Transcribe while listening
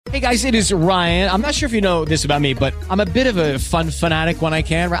Hey guys, it is Ryan. I'm not sure if you know this about me, but I'm a bit of a fun fanatic when I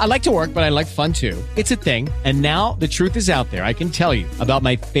can. I like to work, but I like fun too. It's a thing. And now the truth is out there. I can tell you about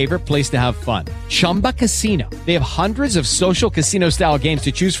my favorite place to have fun. Chumba Casino. They have hundreds of social casino style games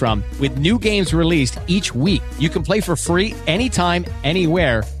to choose from with new games released each week. You can play for free anytime,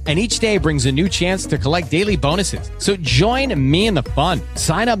 anywhere. And each day brings a new chance to collect daily bonuses. So join me in the fun.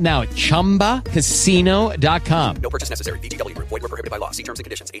 Sign up now at ChumbaCasino.com. No purchase necessary. VGW. Void where prohibited by law. See terms and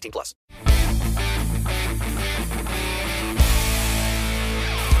conditions. 18+.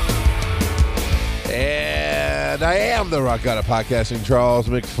 And I am the Rock God of Podcasting, Charles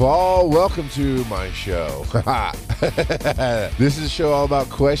McFall. Welcome to my show. This is a show all about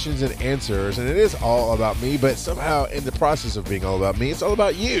questions and answers, and it is all about me, but somehow in the process of being all about me, it's all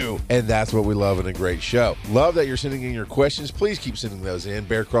about you, and that's what we love in a great show. Love that you're sending in your questions. Please keep sending those in.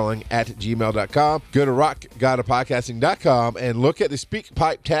 bearcrawling@gmail.com. Go to rockgodofpodcasting.com and look at the Speak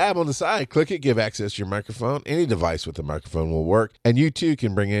Pipe tab on the side. Click it, give access to your microphone. Any device with a microphone will work, and you too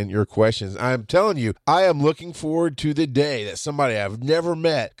can bring in your questions. I'm telling you, I am looking forward to the day that somebody I've never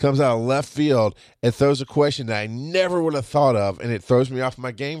met comes out of left field and throws a question that I never would have thought of, and it throws me off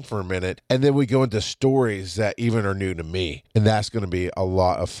my game for a minute, and then we go into stories that even are new to me, and that's going to be a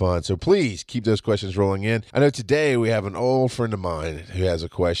lot of fun. So please keep those questions rolling in. I know today we have an old friend of mine who has a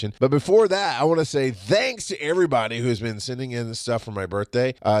question, but before that, I want to say thanks to everybody who has been sending in stuff for my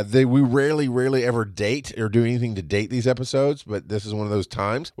birthday. We rarely ever date or do anything to date these episodes, but this is one of those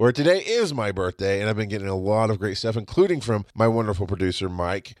times where today is my birthday, and I've been getting a lot of great stuff, including from my wonderful producer,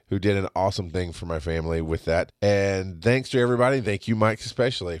 Mike, who did an awesome thing for my family with that. And thanks to everybody. Thank you, Mike,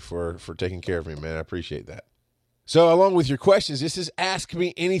 especially for taking care of me, man. I appreciate that. So along with your questions, this is Ask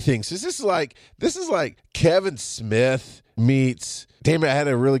Me Anything. So this is like Kevin Smith meets, damn it, I had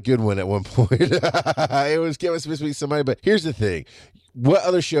a really good one at one point. It was Kevin Smith meets somebody, but here's the thing. What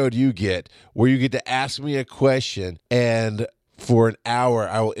other show do you get where you get to ask me a question and for an hour,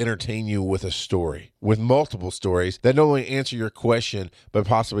 I will entertain you with a story, with multiple stories that not only answer your question, but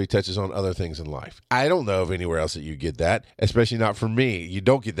possibly touches on other things in life. I don't know of anywhere else that you get that, especially not from me. You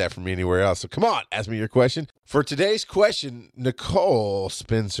don't get that from me anywhere else. So come on, ask me your question. For today's question, Nicole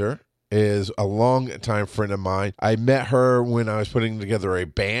Spencer is a long-time friend of mine. I met her when I was putting together a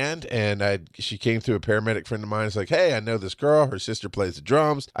band, and she came through a paramedic friend of mine. It's like, hey, I know this girl. Her sister plays the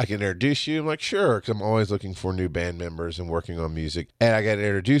drums. I can introduce you. I'm like, sure, because I'm always looking for new band members and working on music. And I got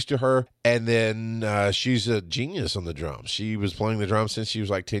introduced to her, and then she's a genius on the drums. She was playing the drums since she was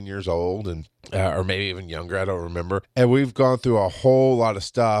like 10 years old, and or maybe even younger, I don't remember. And we've gone through a whole lot of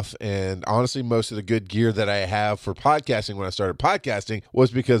stuff, and honestly, most of the good gear that I have for podcasting when I started podcasting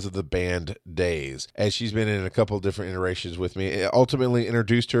was because of the band days. And she's been in a couple of different iterations with me. It ultimately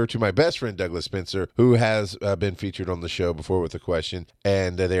introduced her to my best friend, Douglas Spencer, who has been featured on the show before with a question,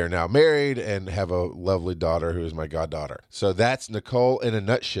 and they are now married and have a lovely daughter who is my goddaughter. So that's Nicole in a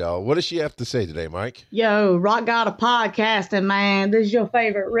nutshell. What does she have to say today, Mike? Yo, Rock God of Podcasting, man. This is your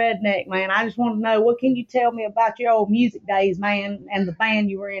favorite redneck, man. I just want to know, what can you tell me about your old music days, man, and the band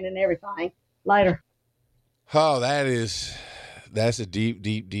you were in and everything? Later. Oh, that's a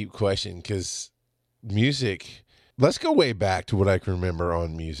deep question, because music, let's go way back to what I can remember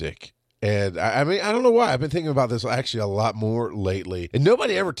on music. And I mean, I don't know why. I've been thinking about this actually a lot more lately. And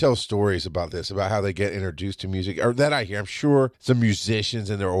nobody ever tells stories about this, about how they get introduced to music, or that I hear. I'm sure some musicians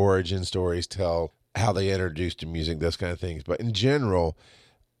and their origin stories tell how they introduced to music, those kind of things. But in general,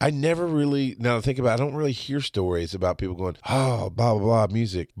 I never really, now to think about it, I don't really hear stories about people going, oh, blah, blah, blah,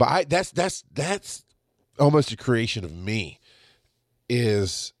 music. But that's almost a creation of me.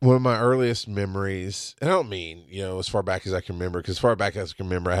 Is one of my earliest memories, and I don't mean, as far back as I can remember, because as far back as I can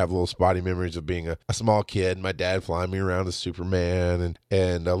remember, I have little spotty memories of being a small kid, my dad flying me around as Superman,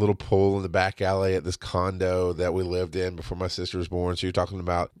 and a little pool in the back alley at this condo that we lived in before my sister was born. So you're talking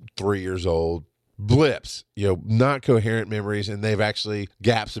about 3 years old. Blips, not coherent memories, and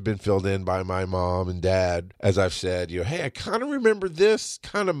gaps have been filled in by my mom and dad, as I've said, hey, I kind of remember this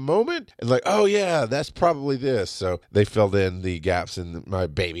kind of moment, and like, oh yeah, that's probably this. So they filled in the gaps in my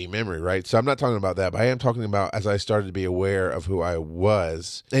baby memory, right? So I'm not talking about that, but I am talking about as I started to be aware of who I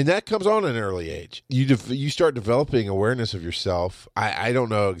was, and that comes on at an early age. You start developing awareness of yourself. I don't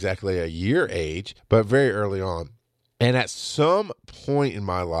know exactly a year age, but very early on. And at some point in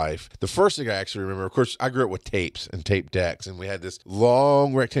my life, the first thing I actually remember, of course, I grew up with tapes and tape decks, and we had this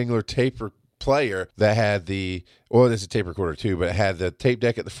long rectangular tape player that had there's a tape recorder too, but it had the tape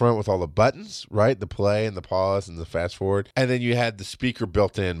deck at the front with all the buttons, right? The play and the pause and the fast forward. And then you had the speaker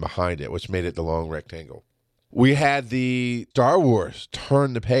built in behind it, which made it the long rectangle. We had the Star Wars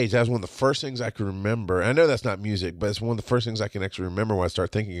Turn the Page. That was one of the first things I could remember. I know that's not music, but it's one of the first things I can actually remember when I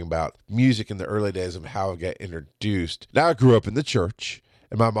start thinking about music in the early days of how it got introduced. Now, I grew up in the church,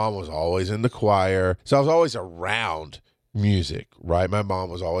 and my mom was always in the choir, so I was always around music, right? My mom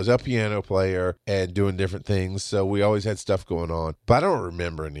was always a piano player and doing different things, so we always had stuff going on. But I don't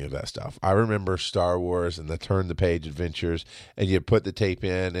remember any of that stuff. I remember Star Wars and the Turn the Page adventures, and you put the tape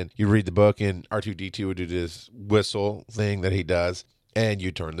in, and you read the book, and R2-D2 would do this whistle thing that he does, and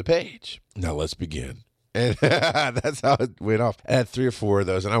you turn the page. Now let's begin. And that's how it went off. I had 3 or 4 of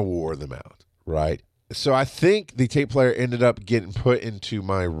those, and I wore them out, right? So I think the tape player ended up getting put into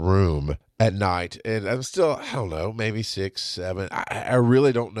my room at night, and I'm still, I don't know, maybe 6, 7. I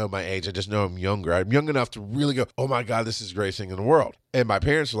really don't know my age. I just know I'm younger. I'm young enough to really go, oh my God, this is the greatest thing in the world. And my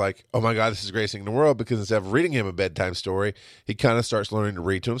parents were like, oh my God, this is the greatest thing in the world, because instead of reading him a bedtime story, he kind of starts learning to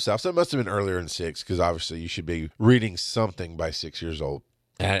read to himself. So it must have been earlier than 6, because obviously you should be reading something by 6 years old.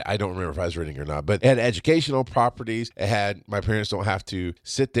 I don't remember if I was reading or not, but it had educational properties. It had, my parents don't have to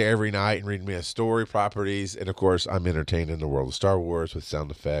sit there every night and read me a story properties. And of course, I'm entertained in the world of Star Wars with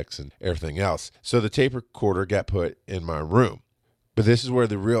sound effects and everything else. So the tape recorder got put in my room. But this is where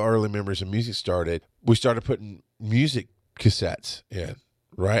the real early memories of music started. We started putting music cassettes in,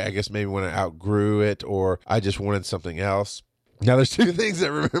 right? I guess maybe when I outgrew it or I just wanted something else. Now, there's 2 things I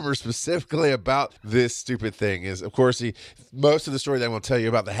remember specifically about this stupid thing is, of course, most of the story that I'm going to tell you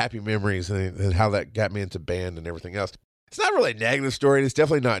about the happy memories and how that got me into band and everything else. It's not really a negative story. And it's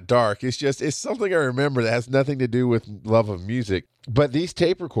definitely not dark. It's just, it's something I remember that has nothing to do with love of music. But these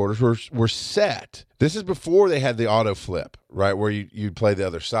tape recorders were set. This is before they had the auto flip, right, where you'd play the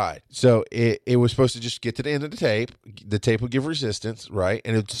other side. So it was supposed to just get to the end of the tape. The tape would give resistance, right,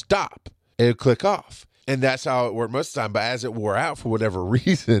 and it would stop. It would click off. And that's how it worked most of the time. But as it wore out for whatever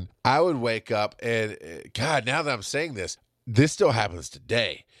reason, I would wake up and, God, now that I'm saying this still happens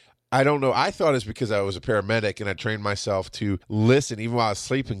today. I don't know. I thought it's because I was a paramedic and I trained myself to listen, even while I was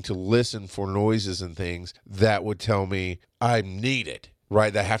sleeping, to listen for noises and things that would tell me I'm needed,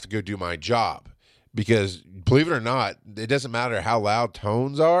 right? That I have to go do my job. Because believe it or not, it doesn't matter how loud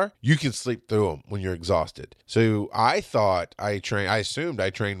tones are, you can sleep through them when you're exhausted. So I thought I assumed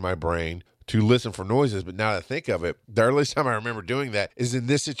I trained my brain to listen for noises, but now that I think of it, the earliest time I remember doing that is in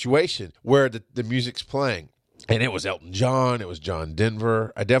this situation where the music's playing. And it was Elton John, it was John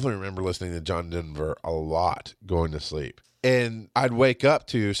Denver. I definitely remember listening to John Denver a lot going to sleep. And I'd wake up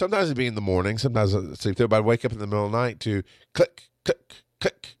to, sometimes it'd be in the morning, sometimes I'd sleep through, but I'd wake up in the middle of the night to click, click,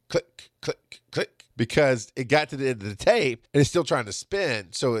 click, click, click, click. Because it got to the end of the tape and it's still trying to spin.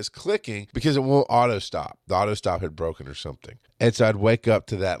 So it's clicking because it won't auto stop. The auto stop had broken or something. And so I'd wake up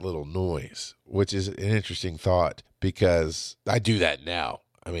to that little noise, which is an interesting thought because I do that now.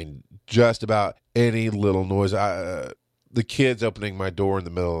 I mean, just about any little noise. The kids opening my door in the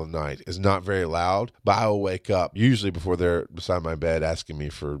middle of the night is not very loud, but I will wake up usually before they're beside my bed asking me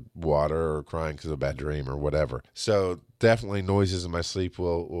for water or crying because of a bad dream or whatever. So definitely noises in my sleep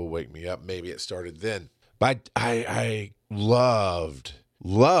will wake me up. Maybe it started then. But I loved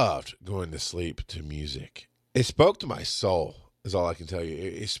going to sleep to music. It spoke to my soul is all I can tell you.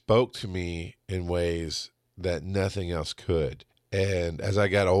 It spoke to me in ways that nothing else could. And as I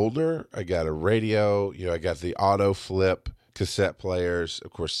got older, I got a radio, I got the auto flip cassette players,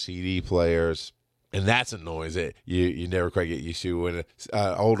 of course, CD players. And that's a noise that you never quite get used to when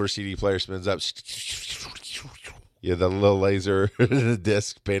an older CD player spins up. The little laser, the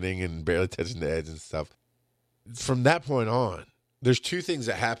disc spinning and barely touching the edge and stuff. From that point on, there's 2 things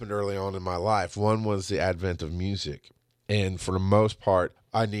that happened early on in my life. One was the advent of music. And for the most part,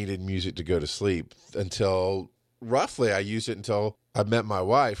 I needed music to go to sleep until roughly I used it until I met my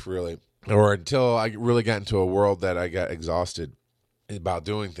wife, really, or until I really got into a world that I got exhausted about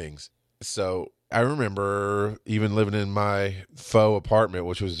doing things. So I remember even living in my faux apartment,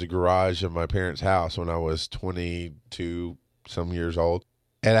 which was the garage of my parents' house when I was 22 some years old.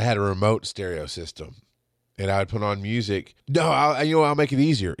 And I had a remote stereo system. And I would put on music. No, I'll make it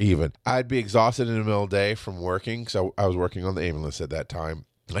easier even. I'd be exhausted in the middle of the day from working. So I was working on the ambulance at that time.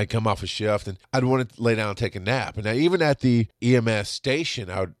 I'd come off a shift and I'd want to lay down and take a nap. And now even at the EMS station,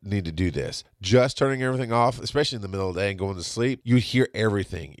 I would need to do this. Just turning everything off, especially in the middle of the day and going to sleep, you'd hear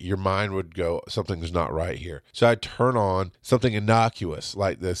everything. Your mind would go, something's not right here. So I'd turn on something innocuous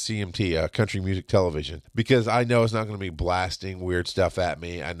like the CMT, country music television, because I know it's not going to be blasting weird stuff at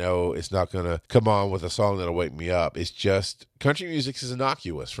me. I know it's not going to come on with a song that'll wake me up. It's just, country music is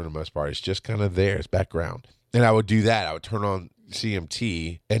innocuous for the most part. It's just kind of there. It's background. And I would do that. I would turn on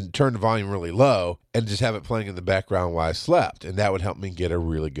CMT and turn the volume really low and just have it playing in the background while I slept. And that would help me get a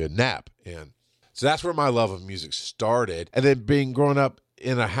really good nap in. So that's where my love of music started. And then growing up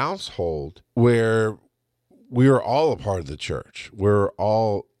in a household where we were all a part of the church. We're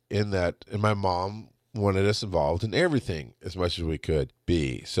all in that. And my mom wanted us involved in everything as much as we could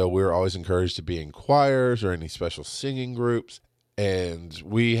be. So we were always encouraged to be in choirs or any special singing groups. And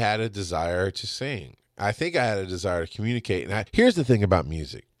we had a desire to sing. I think I had a desire to communicate. And here's the thing about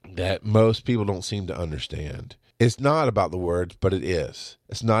music that most people don't seem to understand. It's not about the words, but it is.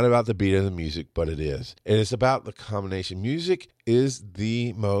 It's not about the beat of the music, but it is. It is about the combination. Music is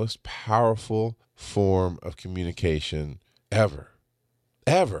the most powerful form of communication ever.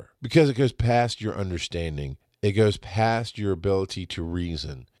 Ever. Because it goes past your understanding. It goes past your ability to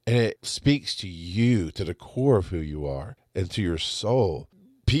reason. And it speaks to you, to the core of who you are, and to your soul.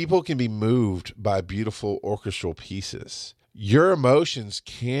 People can be moved by beautiful orchestral pieces. Your emotions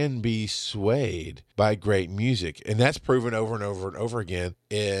can be swayed by great music. And that's proven over and over and over again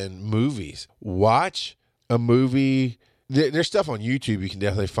in movies. Watch a movie. There's stuff on YouTube you can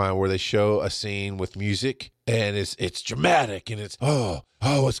definitely find where they show a scene with music and it's dramatic and it's, oh,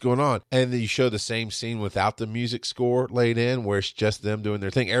 what's going on? And then you show the same scene without the music score laid in where it's just them doing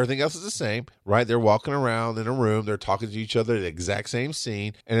their thing. Everything else is the same, right? They're walking around in a room. They're talking to each other, the exact same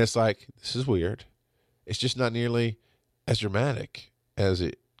scene. And it's like, this is weird. It's just not nearly as dramatic as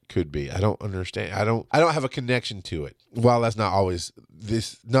it could be. I don't understand. I don't have a connection to it. While that's not always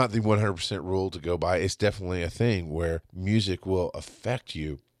not the 100% rule to go by, it's definitely a thing where music will affect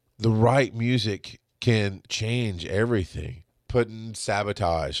you. The right music can change everything. Putting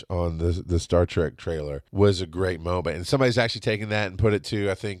Sabotage on the Star Trek trailer was a great moment. And somebody's actually taken that and put it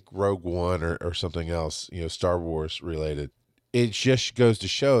to, I think, Rogue One or something else, Star Wars related. It just goes to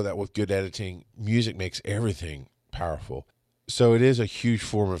show that with good editing, music makes everything powerful. So it is a huge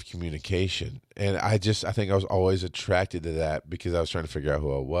form of communication. And I think I was always attracted to that because I was trying to figure out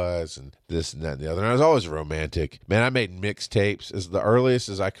who I was and this and that and the other. And I was always romantic. Man, I made mixtapes as the earliest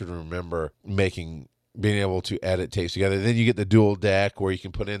as I could remember being able to edit tapes together. Then you get the dual deck where you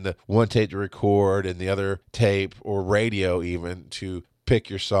can put in the one tape to record and the other tape or radio even to pick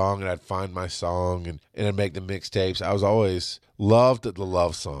your song, and I'd find my song and I'd make the mixtapes. I was always loved the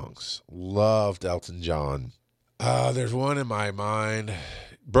love songs. Loved Elton John. There's one in my mind.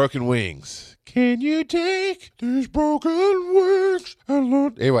 Broken Wings. Can you take these broken wings?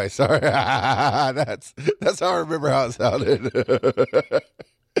 Anyway, sorry. That's how I remember how it sounded.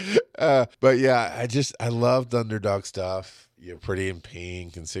 But yeah, I loved underdog stuff. Pretty in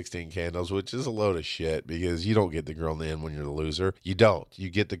Pink and 16 Candles, which is a load of shit because you don't get the girl in the end when you're the loser. You don't. You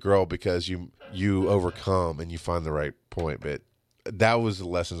get the girl because you overcome and you find the right point. But that was the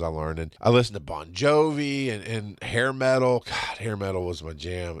lessons I learned. And I listened to Bon Jovi and hair metal. God, hair metal was my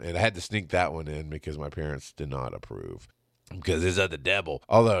jam. And I had to sneak that one in because my parents did not approve. Because it's of the devil.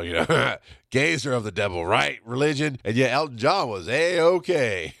 Although, gays are of the devil, right? Religion. And yet Elton John was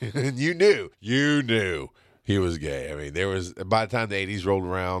A-okay. And you knew he was gay. I mean, by the time the 80s rolled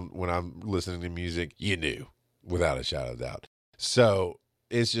around, when I'm listening to music, you knew without a shadow of doubt. So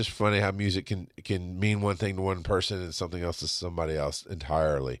it's just funny how music can mean one thing to one person and something else to somebody else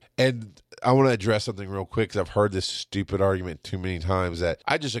entirely. And I want to address something real quick because I've heard this stupid argument too many times that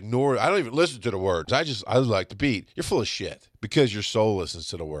I just ignore. I don't even listen to the words. I like the beat. You're full of shit because your soul listens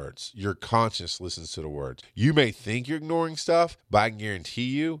to the words. Your conscience listens to the words. You may think you're ignoring stuff, but I can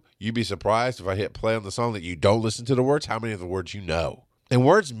guarantee you'd be surprised if I hit play on the song that you don't listen to the words, how many of the words you know. And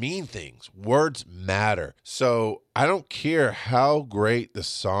words mean things. Words matter. So I don't care how great the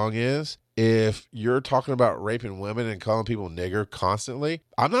song is. If you're talking about raping women and calling people nigger constantly,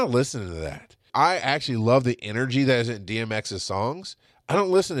 I'm not listening to that. I actually love the energy that is in DMX's songs. I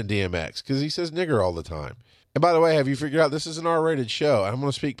don't listen to DMX because he says nigger all the time. And by the way, have you figured out this is an R-rated show? I'm going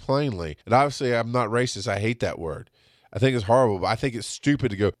to speak plainly. And obviously, I'm not racist. I hate that word. I think it's horrible, but I think it's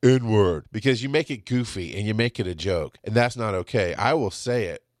stupid to go N-word because you make it goofy and you make it a joke, and that's not okay. I will say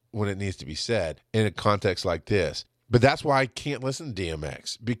it when it needs to be said in a context like this, but that's why I can't listen to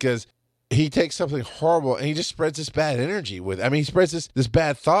DMX because he takes something horrible and he just spreads this bad energy with it. I mean, he spreads this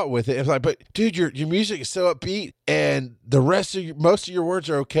bad thought with it. It's like, but dude, your music is so upbeat and the most of your words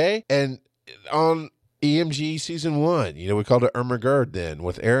are okay. And on EMG season 1, we called it Irma Gerd then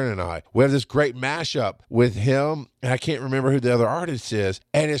with Aaron and I. We have this great mashup with him, and I can't remember who the other artist is,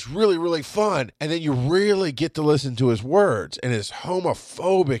 and it's really, really fun. And then you really get to listen to his words, and it's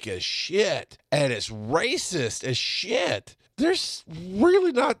homophobic as shit, and it's racist as shit. There's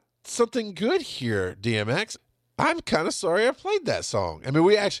really not something good here, DMX. I'm kind of sorry I played that song. I mean,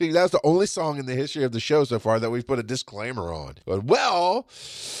 that was the only song in the history of the show so far that we've put a disclaimer on. But, well,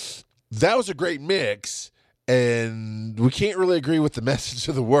 that was a great mix, And we can't really agree with the message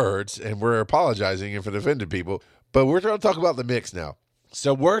of the words, and we're apologizing if it offended people. But we're going to talk about the mix now.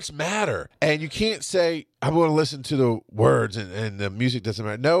 So words matter. And you can't say, I'm going to listen to the words and the music doesn't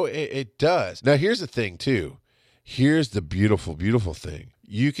matter. No, it does. Now, here's the thing, too. Here's the beautiful, beautiful thing.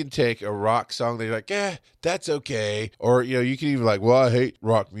 You can take a rock song that you're like, that's okay. Or, you can even like, well, I hate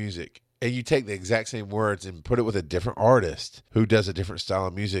rock music. And you take the exact same words and put it with a different artist who does a different style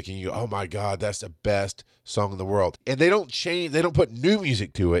of music. And you go, oh my God, that's the best song in the world. And they don't change. They don't put new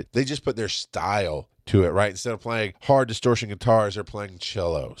music to it. They just put their style to it, right? Instead of playing hard distortion guitars, they're playing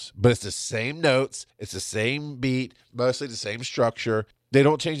cellos. But it's the same notes. It's the same beat, mostly the same structure. They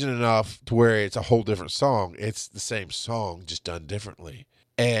don't change it enough to where it's a whole different song. It's the same song, just done differently.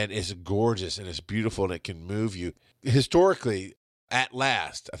 And it's gorgeous and it's beautiful and it can move you. Historically, At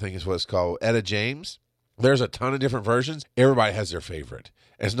Last, I think is what it's called, Etta James. There's a ton of different versions. Everybody has their favorite.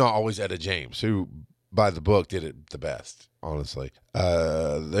 And it's not always Etta James, who by the book did it the best, honestly.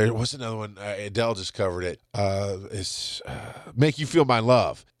 There was another one. Adele just covered it. It's Make You Feel My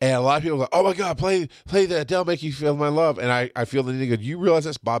Love. And a lot of people go, oh my God, play the Adele Make You Feel My Love. And I feel the need to go, you realize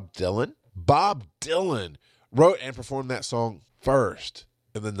that's Bob Dylan? Bob Dylan wrote and performed that song first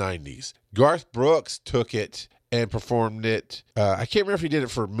in the 90s. Garth Brooks took it and performed it. I can't remember if he did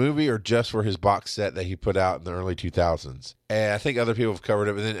it for a movie or just for his box set that he put out in the early 2000s. And I think other people have covered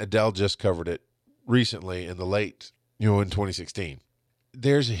it, but then Adele just covered it recently in the late, in 2016.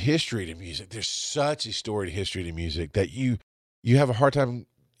 There's a history to music. There's such a storied history to music that you have a hard time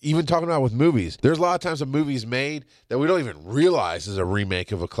even talking about with movies. There's a lot of times a movie's made that we don't even realize is a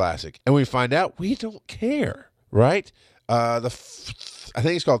remake of a classic. And we find out we don't care, right? I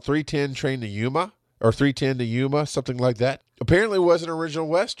think it's called 310 Train to Yuma or 310 to Yuma, something like that. Apparently it was an original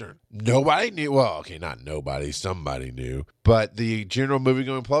Western. Nobody knew. Well, okay, not nobody. Somebody knew. But the general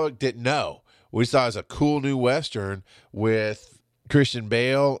movie-going public didn't know. We saw it as a cool new Western with Christian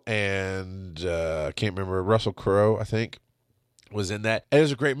Bale and I can't remember, Russell Crowe, I think, was in that. And it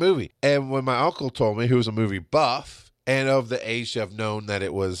was a great movie. And when my uncle told me, who was a movie buff and of the age to have known that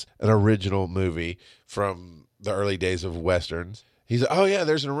it was an original movie from the early days of Westerns, he's like, oh yeah,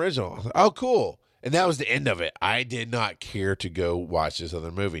 there's an original. I was like, oh, cool. And that was the end of it. I did not care to go watch this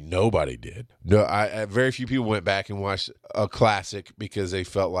other movie. Nobody did. No, very few people went back and watched a classic because they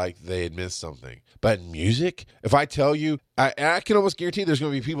felt like they had missed something. But music, if I tell you, I can almost guarantee there's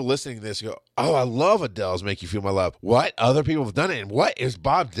going to be people listening to this who go, oh, I love Adele's Make You Feel My Love. What? Other people have done it. And what is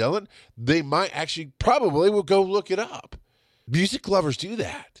Bob Dylan? They might actually probably will go look it up. Music lovers do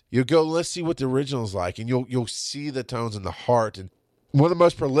that. You'll go, let's see what the original is like. And you'll see the tones and the heart. And one of the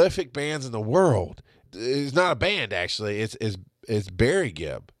most prolific bands in the world. It's not a band, actually. It's Barry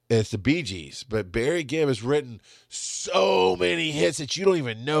Gibb. It's the Bee Gees. But Barry Gibb has written so many hits that you don't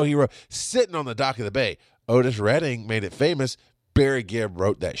even know he wrote. Sitting on the Dock of the Bay. Otis Redding made it famous. Barry Gibb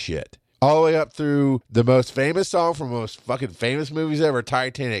wrote that shit. All the way up through the most famous song from most fucking famous movies ever,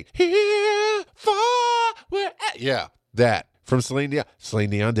 Titanic. Here, far, where... Yeah, that. From Celine Dion.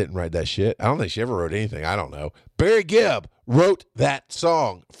 Celine Dion didn't write that shit. I don't think she ever wrote anything. I don't know. Barry Gibb wrote that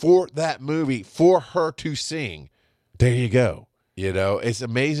song for that movie for her to sing. There you go. It's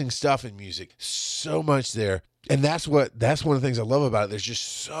amazing stuff in music. So much there. And that's one of the things I love about it. There's just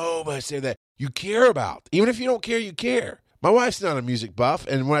so much there that you care about. Even if you don't care, you care. My wife's not a music buff.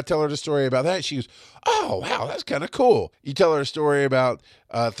 And when I tell her the story about that, she goes, oh, wow, that's kind of cool. You tell her a story about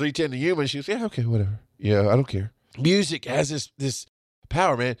 310 to Yuma, and she goes, yeah, okay, whatever. Yeah, I don't care. Music has this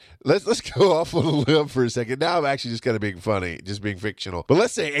power, man. Let's go off on a limb for a second. Now I'm actually just kind of being funny, just being fictional. But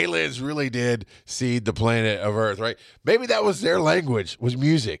let's say aliens really did seed the planet of Earth, right? Maybe that was their language, was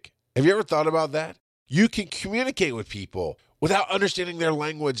music. Have you ever thought about that? You can communicate with people without understanding their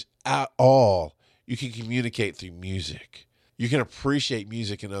language at all. You can communicate through music. You can appreciate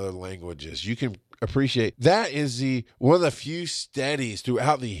music in other languages. You can appreciate. That is one of the few studies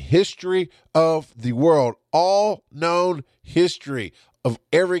throughout the history of the world, all known history of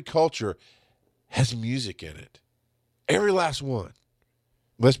every culture has music in it. Every last one.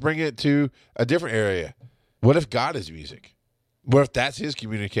 Let's bring it to a different area. What if God is music? What if that's his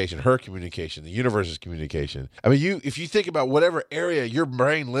communication, her communication, the universe's communication? I mean, if you think about whatever area your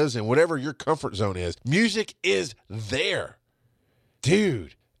brain lives in, whatever your comfort zone is, music is there.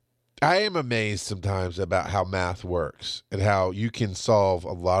 Dude, I am amazed sometimes about how math works and how you can solve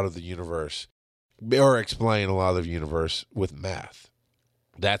a lot of the universe or explain a lot of the universe with math.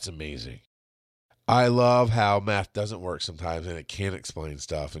 That's amazing. I love how math doesn't work sometimes and it can't explain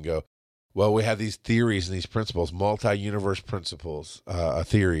stuff and go, well, we have these theories and these principles, multi-universe principles,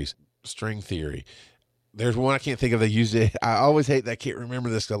 theories, string theory. There's one I can't think of. They used it. I always hate that I can't remember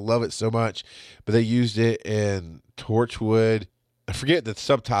this. I love it so much. But they used it in Torchwood. I forget the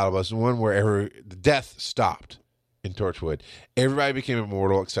subtitle, but it's the one where the death stopped in Torchwood. Everybody became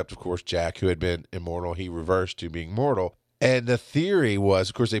immortal except, of course, Jack, who had been immortal. He reversed to being mortal. And the theory was,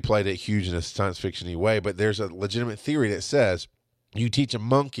 of course, they played it huge in a science fiction-y way, but there's a legitimate theory that says you teach a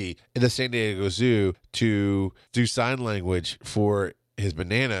monkey in the San Diego Zoo to do sign language for his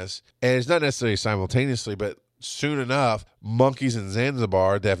bananas, and it's not necessarily simultaneously, but soon enough, monkeys in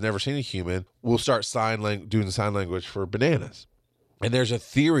Zanzibar that have never seen a human will start doing sign language for bananas. And there's a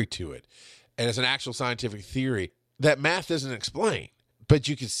theory to it, and it's an actual scientific theory that math doesn't explain, but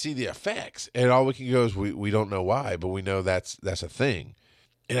you can see the effects, and all we can go is we don't know why, but we know that's a thing.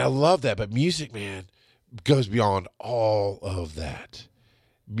 And I love that, but music, man, goes beyond all of that.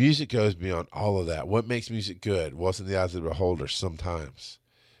 Music goes beyond all of that. What makes music good? Well, it's in the eyes of the beholder sometimes.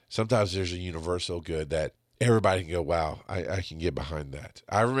 Sometimes there's a universal good that everybody can go, wow, I can get behind that.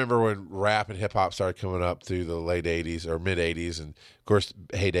 I remember when rap and hip-hop started coming up through the late 80s or mid-80s, and, of course,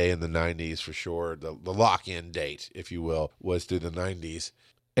 heyday in the 90s for sure. The lock-in date, if you will, was through the 90s.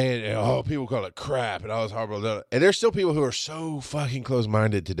 And, people call it crap and all this horrible. And there's still people who are so fucking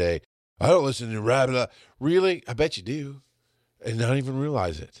close-minded today. I don't listen to rap. Really? I bet you do. And not even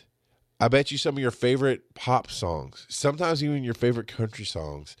realize it. I bet you some of your favorite pop songs, sometimes even your favorite country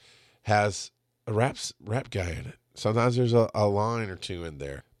songs, has a rap guy in it. Sometimes there's a line or two in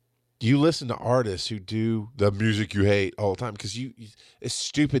there. You listen to artists who do the music you hate all the time because it's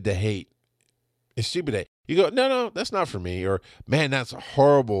stupid to hate. It's stupid to hate. You go, no, that's not for me. Or, man, that's a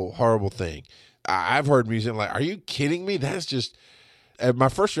horrible, horrible thing. I've heard music like, are you kidding me? That's just, my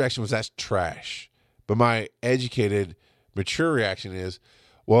first reaction was that's trash. But my educated, mature reaction is,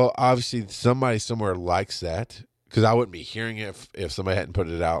 well, obviously somebody somewhere likes that, because I wouldn't be hearing it if somebody hadn't put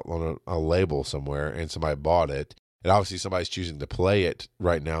it out on a label somewhere and somebody bought it. And obviously somebody's choosing to play it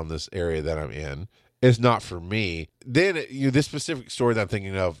right now in this area that I'm in. It's not for me. Then this specific story that I'm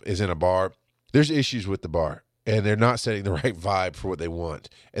thinking of is in a bar. There's issues with the bar, and they're not setting the right vibe for what they want,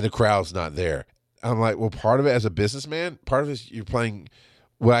 and the crowd's not there. I'm like, well, part of it as a businessman, part of it is you're playing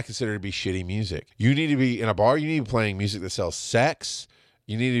what I consider to be shitty music. You need to be in a bar. You need to be playing music that sells sex.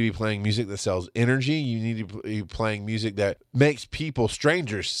 You need to be playing music that sells energy. You need to be playing music that makes people,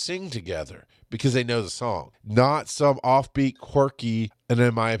 strangers, sing together because they know the song. Not some offbeat, quirky, and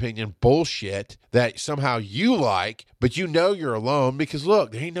in my opinion, bullshit that somehow you like, but you know you're alone because,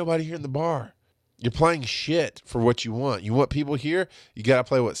 look, there ain't nobody here in the bar. You're playing shit for what you want. You want people here, you got to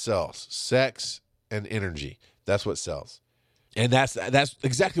play what sells. Sex and energy. That's what sells. And that's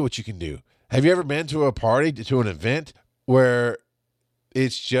exactly what you can do. Have you ever been to a party, to an event where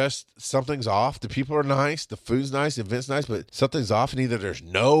it's just something's off? The people are nice, the food's nice, the event's nice, but something's off, and either there's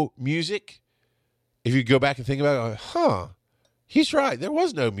no music. If you go back and think about it, he's right, there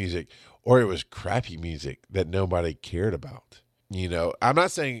was no music. Or it was crappy music that nobody cared about. You know, I'm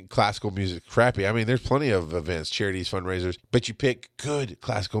not saying classical music is crappy. I mean, there's plenty of events, charities, fundraisers, but you pick good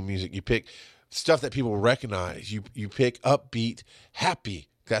classical music. You pick stuff that people recognize. You pick upbeat, happy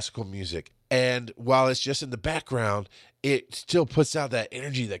classical music. And while it's just in the background, it still puts out that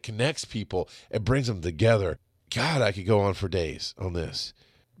energy that connects people and brings them together. God, I could go on for days on this.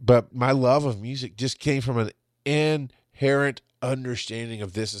 But my love of music just came from an inherent understanding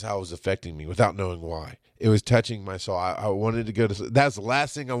of this is how it was affecting me without knowing why. It was touching my soul. I wanted to go to sleep. That's the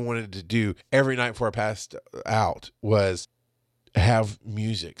last thing I wanted to do every night before I passed out was have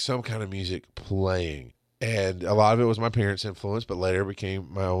music, some kind of music playing. And a lot of it was my parents' influence, but later became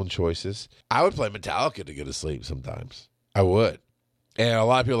my own choices. I would play Metallica to go to sleep sometimes. I would. And a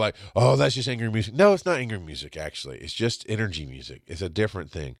lot of people are like, oh, that's just angry music. No, it's not angry music, actually. It's just energy music. It's a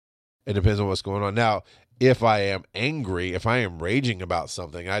different thing. It depends on what's going on. Now, if I am angry, if I am raging about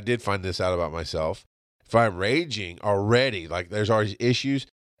something, I did find this out about myself. If I'm raging already, like there's already issues,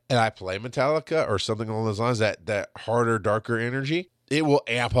 and I play Metallica or something along those lines, that harder, darker energy, it will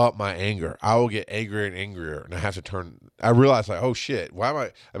amp up my anger. I will get angrier and angrier, and I have to I realize, like, oh, shit,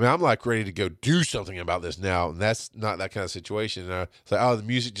 I'm like ready to go do something about this now, and that's not that kind of situation. And it's like, oh, the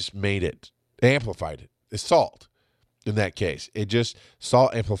music just made it, amplified it. It's salt in that case.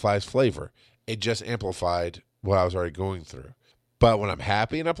 Salt amplifies flavor. It just amplified what I was already going through. But when I'm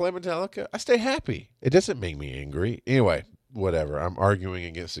happy and I play Metallica, I stay happy. It doesn't make me angry. Anyway, whatever. I'm arguing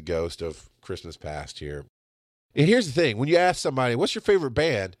against the ghost of Christmas past here. And here's the thing. When you ask somebody, what's your favorite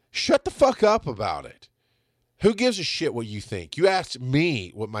band? Shut the fuck up about it. Who gives a shit what you think? You asked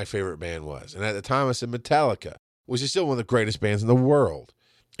me what my favorite band was. And at the time I said Metallica, which is still one of the greatest bands in the world.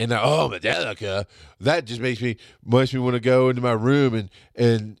 And now, Metallica, that just makes me want to go into my room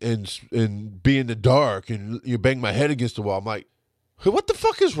and be in the dark and bang my head against the wall. I'm like, what the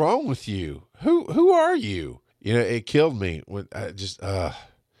fuck is wrong with you? Who are you? It killed me when I just.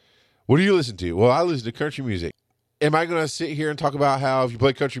 What do you listen to? Well, I listen to country music. Am I going to sit here and talk about how if you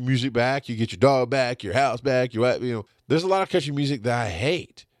play country music back, you get your dog back, your house back, There's a lot of country music that I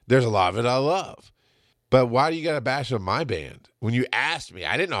hate. There's a lot of it I love. But why do you got to bash on my band? When you asked me,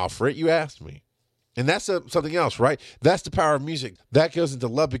 I didn't offer it. You asked me. And that's something else, right? That's the power of music. That goes into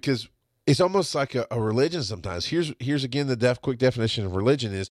love because it's almost like a religion sometimes. Here's again the quick definition of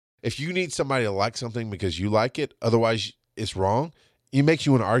religion is if you need somebody to like something because you like it, otherwise it's wrong, it makes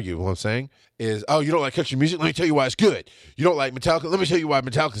you want to argue. What I'm saying is, oh, you don't like country music? Let me tell you why it's good. You don't like Metallica? Let me tell you why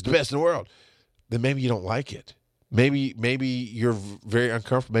Metallica is the best in the world. Then maybe you don't like it. Maybe you're very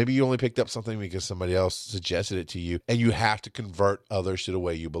uncomfortable. Maybe you only picked up something because somebody else suggested it to you, and you have to convert others to the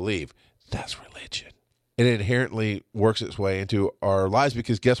way you believe. That's religion. It inherently works its way into our lives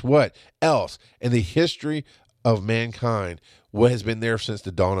because guess what else? In the history of mankind, what has been there since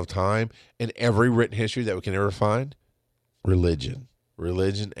the dawn of time, in every written history that we can ever find? Religion.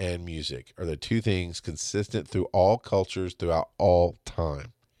 Religion and music are the two things consistent through all cultures throughout all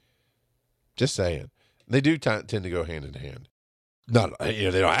time. Just saying. They do tend to go hand in hand. Not,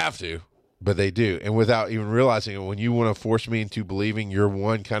 they don't have to, but they do. And without even realizing it, when you want to force me into believing your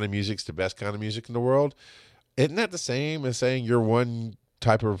one kind of music's the best kind of music in the world, isn't that the same as saying your one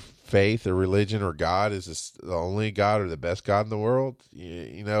type of faith or religion or God is the only God or the best God in the world?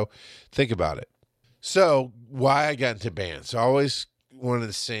 Think about it. So why I got into bands. So I always wanted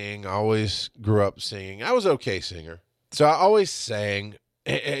to sing. I always grew up singing. I was an okay singer. So I always sang.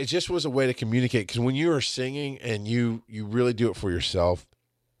 It just was a way to communicate because when you are singing and you really do it for yourself,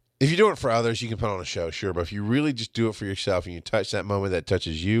 if you do it for others, you can put on a show, sure. But if you really just do it for yourself and you touch that moment that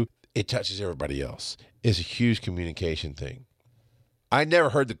touches you, it touches everybody else. It's a huge communication thing. I never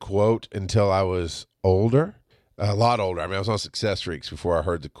heard the quote until I was older, a lot older. I mean, I was on Success Freaks before I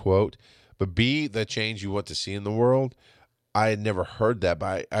heard the quote. But be the change you want to see in the world. I had never heard that,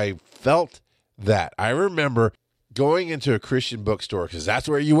 but I felt that. I remember going into a Christian bookstore because that's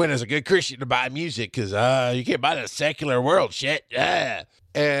where you went as a good Christian to buy music because you can't buy the secular world shit. Yeah.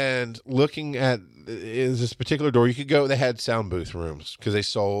 And looking at this particular door, you could go, they had sound booth rooms because they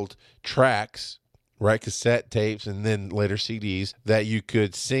sold tracks, right? Cassette tapes and then later CDs that you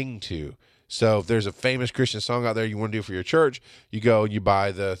could sing to. So if there's a famous Christian song out there you want to do for your church, you go and you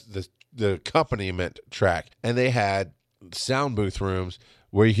buy the accompaniment track. And they had sound booth rooms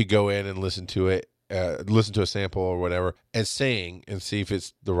where you could go in and listen to it. Listen to a sample or whatever and sing and see if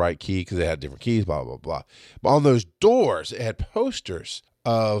it's the right key because they had different keys, blah, blah, blah. But on those doors, it had posters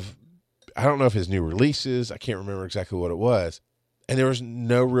of, I don't know if it's new releases. I can't remember exactly what it was. And there was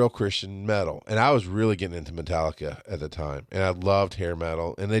no real Christian metal. And I was really getting into Metallica at the time. And I loved hair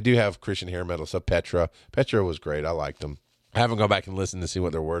metal. And they do have Christian hair metal. So Petra was great. I liked them. I haven't gone back and listened to see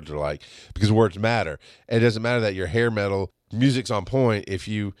what their words are like because words matter. And it doesn't matter that your hair metal music's on point if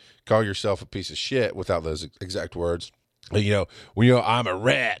you call yourself a piece of shit without those exact words. When I'm a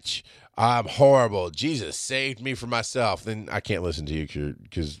wretch, I'm horrible, Jesus saved me from myself, then I can't listen to you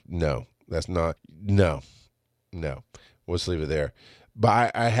because no. Let's leave it there.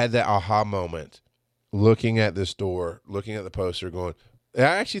 But I had that aha moment looking at this door, looking at the poster going, I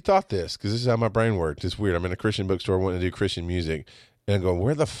actually thought this because this is how my brain worked. It's weird. I'm in a Christian bookstore wanting to do Christian music and I'm going,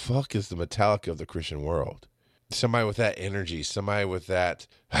 where the fuck is the Metallica of the Christian world? Somebody with that energy, somebody with that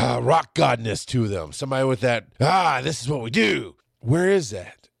rock godness to them, somebody with that, this is what we do. Where is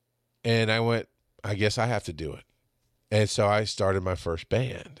that? And I went, I guess I have to do it. And so I started my first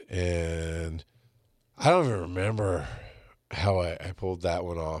band. And I don't even remember how I pulled that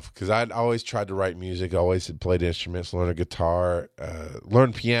one off because I'd always tried to write music, always had played instruments, learned a guitar,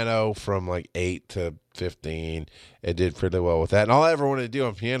 learned piano from like 8 to 15. It did pretty well with that. And all I ever wanted to do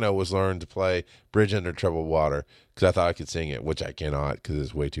on piano was learn to play Bridge Under Troubled Water because I thought I could sing it, which I cannot because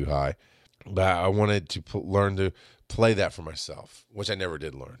it's way too high. But I wanted to learn to play that for myself, which I never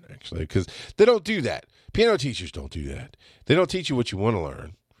did learn actually because they don't do that. Piano teachers don't do that. They don't teach you what you want to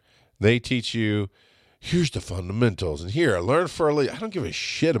learn. They teach you, here's the fundamentals. And here, learn Fur Elise. I don't give a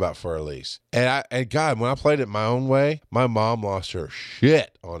shit about Fur Elise. And God, when I played it my own way, my mom lost her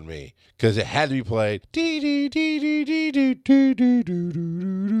shit on me because it had to be played.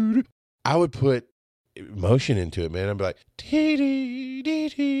 I would put emotion into it, man. I'd be like,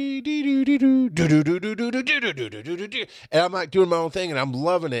 and I'm like doing my own thing and I'm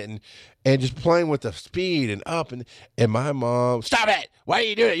loving it and just playing with the speed and up and my mom, stop it. Why are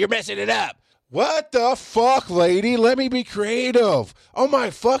you doing it? You're messing it up. What the fuck, lady? Let me be creative. Oh my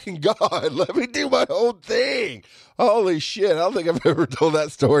fucking God. Let me do my own thing. Holy shit. I don't think I've ever told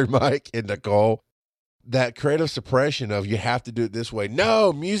that story, Mike and Nicole. That creative suppression of you have to do it this way.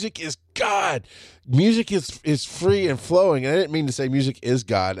 No, music is God. Music is free and flowing. And I didn't mean to say music is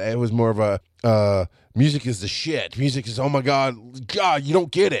God. It was more of a music is the shit. Music is, oh my God, God, you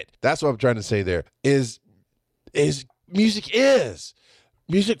don't get it. That's what I'm trying to say there. Is music is.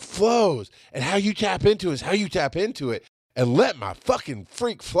 Music flows, and how you tap into it is how you tap into it. And let my fucking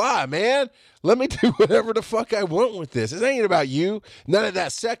freak fly, man. Let me do whatever the fuck I want with this. It ain't about you. None of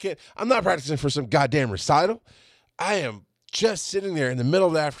that second. I'm not practicing for some goddamn recital. I am just sitting there in the middle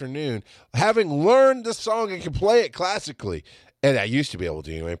of the afternoon, having learned the song and can play it classically. And I used to be able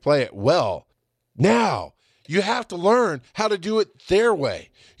to anyway, play it well. Now, you have to learn how to do it their way.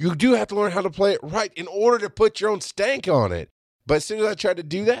 You do have to learn how to play it right in order to put your own stank on it. But as soon as I tried to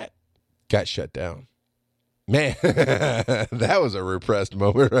do that, got shut down. Man, that was a repressed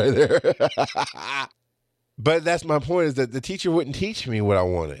moment right there. But that's my point, is that the teacher wouldn't teach me what I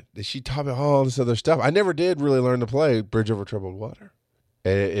wanted. She taught me all this other stuff. I never did really learn to play Bridge Over Troubled Water.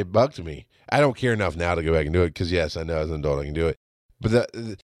 It bugged me. I don't care enough now to go back and do it because, yes, I know as an adult I can do it. But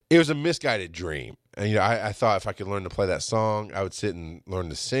it was a misguided dream. And, I thought if I could learn to play that song, I would sit and learn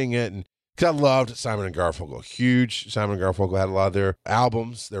to sing it. And because I loved Simon and Garfunkel. Huge. Simon and Garfunkel had a lot of their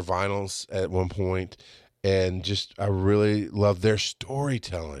albums, their vinyls at one point. And just, I really loved their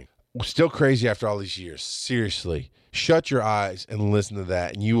storytelling. Still crazy after all these years. Seriously. Shut your eyes and listen to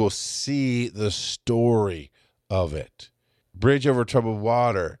that, and you will see the story of it. Bridge Over Troubled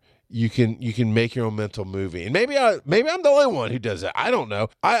Water. You can make your own mental movie. And maybe I'm the only one who does that. I don't know.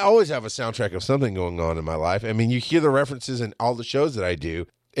 I always have a soundtrack of something going on in my life. I mean, you hear the references in all the shows that I do.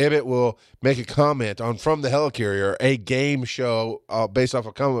 Ibbott will make a comment on From the Helicarrier, a game show based off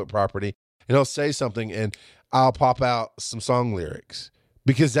a comic property, and he'll say something, and I'll pop out some song lyrics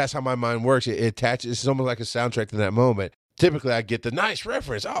because that's how my mind works. It attaches. It's almost like a soundtrack to that moment. Typically, I get the nice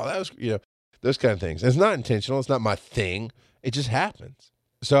reference. Oh, that was, those kind of things. It's not intentional. It's not my thing. It just happens.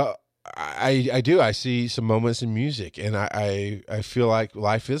 So I see some moments in music, and I feel like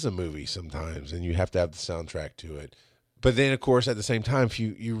life is a movie sometimes, and you have to have the soundtrack to it. But then, of course, at the same time, if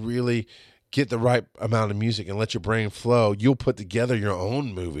you really get the right amount of music and let your brain flow, you'll put together your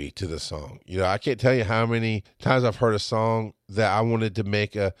own movie to the song. I can't tell you how many times I've heard a song that I wanted to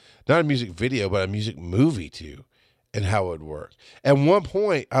make not a music video, but a music movie to, and how it would work. At one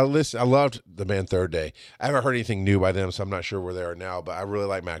point, I loved the band Third Day. I haven't heard anything new by them, so I'm not sure where they are now, but I really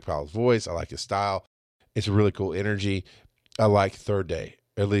like Mac Powell's voice. I like his style. It's a really cool energy. I like Third Day.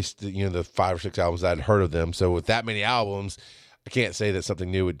 At least, the 5 or 6 albums I'd heard of them. So with that many albums, I can't say that something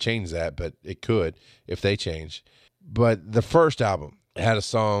new would change that, but it could if they changed. But the first album had a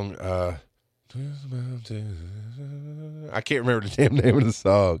song, I can't remember the damn name of the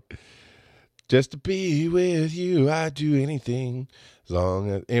song. Just to be with you, I'd do anything.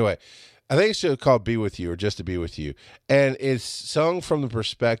 Anyway, I think it's just called Be With You or Just to Be With You. And it's sung from the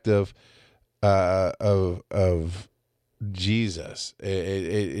perspective of Jesus.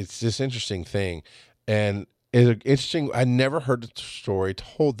 It's this interesting thing. And it's interesting. I never heard the story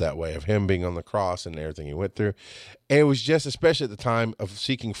told that way of him being on the cross and everything he went through. And it was just, especially at the time of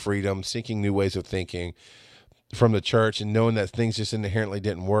seeking freedom, seeking new ways of thinking from the church and knowing that things just inherently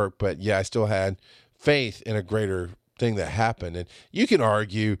didn't work. But yeah, I still had faith in a greater thing that happened. And you can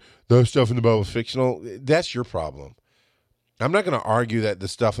argue the stuff in the Bible is fictional. That's your problem. I'm not going to argue that the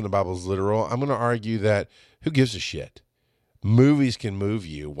stuff in the Bible is literal. I'm going to argue that who gives a shit? Movies can move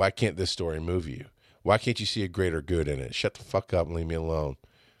you. Why can't this story move you? Why can't you see a greater good in it? Shut the fuck up and leave me alone.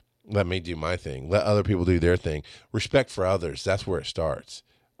 Let me do my thing. Let other people do their thing. Respect for others. That's where it starts.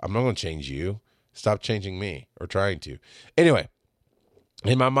 I'm not going to change you. Stop changing me or trying to. Anyway,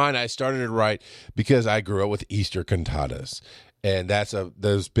 in my mind, I started to write because I grew up with Easter cantatas. And that's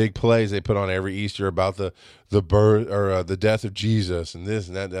those big plays they put on every Easter about the birth or the death of Jesus and this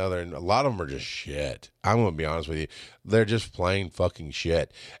and that and the other. And a lot of them are just shit. I'm going to be honest with you. They're just plain fucking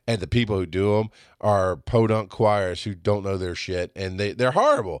shit. And the people who do them are podunk choirs who don't know their shit. And they're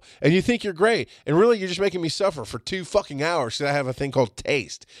horrible. And you think you're great. And really, you're just making me suffer for 2 fucking hours because I have a thing called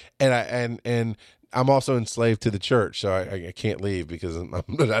taste. And I'm also enslaved to the church, so I can't leave because I'm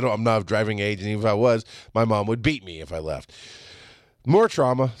not of driving age. And even if I was, my mom would beat me if I left. More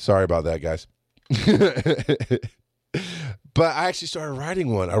trauma. Sorry about that, guys. But I actually started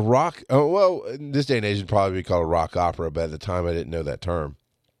writing one, a rock. Oh, well, in this day and age, it'd probably be called a rock opera, but at the time, I didn't know that term.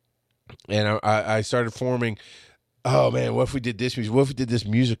 And I started forming, oh, man, what if we did this music? What if we did this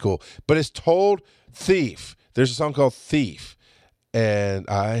musical? But it's told Thief. There's a song called Thief. And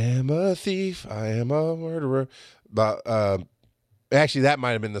I am a thief, I am a murderer. But actually, that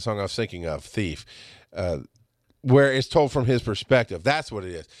might have been the song I was thinking of, Thief, where it's told from his perspective. That's what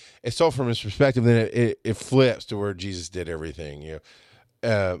it is. It's told from his perspective, then it flips to where Jesus did everything.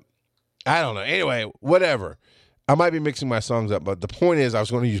 I don't know. Anyway, whatever. I might be mixing my songs up, but the point is I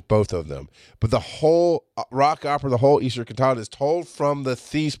was going to use both of them. But the whole rock opera, the whole Easter cantata is told from the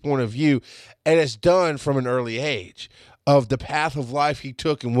thief's point of view, and it's done from an early age of the path of life he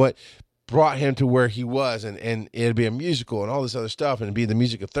took and what brought him to where he was, and it'd be a musical and all this other stuff, and it'd be the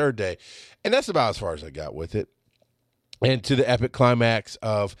music of Third Day. And that's about as far as I got with it. And to the epic climax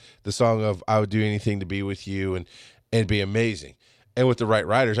of the song of I Would Do Anything to Be With You, and it'd be amazing. And with the right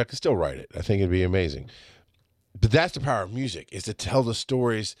writers, I could still write it. I think it'd be amazing. But that's the power of music, is to tell the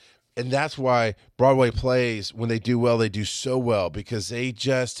stories. And that's why Broadway plays, when they do well, they do so well, because they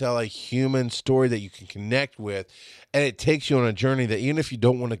just tell a human story that you can connect with. And it takes you on a journey that even if you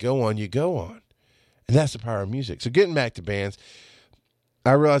don't want to go on, you go on. And that's the power of music. So getting back to bands,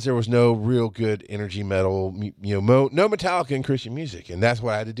 I realized there was no real good energy metal, no Metallica in Christian music. And that's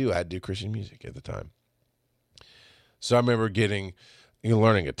what I had to do. I had to do Christian music at the time. So I remember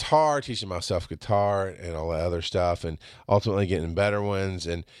learning guitar, teaching myself guitar and all that other stuff, and ultimately getting better ones.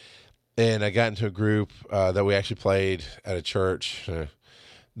 And I got into a group that we actually played at a church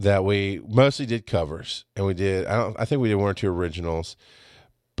that we mostly did covers. And I think we did one or two originals,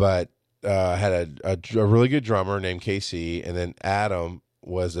 but had a really good drummer named KC, and then Adam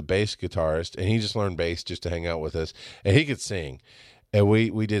was a bass guitarist, and he just learned bass just to hang out with us, and he could sing. And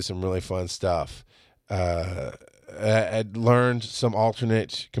we did some really fun stuff. I'd learned some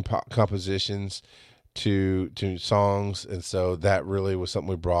alternate compositions to songs, and so that really was something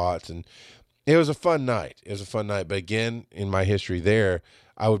we brought, and it was a fun night. But again, in my history there,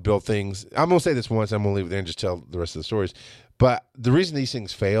 I would build things. I'm going to say this once, I'm going to leave it there and just tell the rest of the stories. But the reason these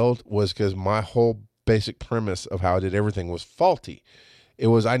things failed was because my whole basic premise of how I did everything was faulty. It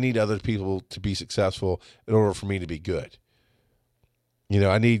was, I need other people to be successful in order for me to be good.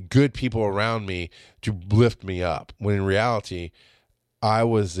 I need good people around me to lift me up, when in reality, I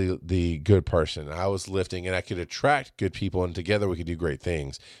was the good person. I was lifting, and I could attract good people, and together we could do great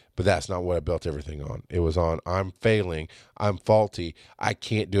things. But that's not what I built everything on. It was on, I'm failing, I'm faulty, I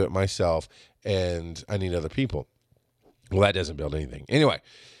can't do it myself, and I need other people. Well, that doesn't build anything. Anyway,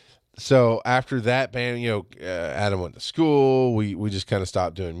 so after that band, Adam went to school. We just kind of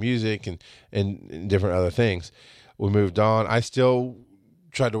stopped doing music and different other things. We moved on. I still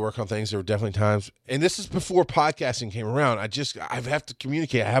tried to work on things. There were definitely times, and this is before podcasting came around. I have to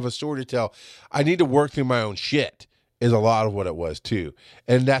communicate. I have a story to tell. I need to work through my own shit, is a lot of what it was too.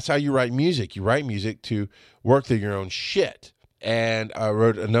 And that's how you write music. You write music to work through your own shit. And I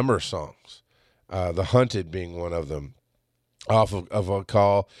wrote a number of songs, The Hunted being one of them, off of a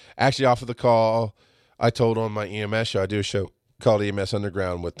call. Actually, off of the call I told on my EMS show. I do a show called EMS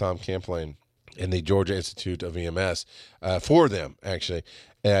Underground with Tom Camplain and the Georgia Institute of EMS for them, actually.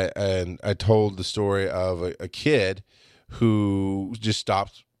 And I told the story of a kid who just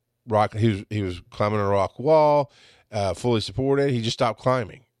stopped rock. He was climbing a rock wall, fully supported. He just stopped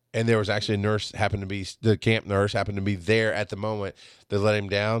climbing. And there was actually the camp nurse happened to be there at the moment that let him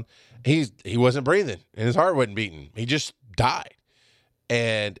down. He wasn't breathing, and his heart wasn't beating. He just died.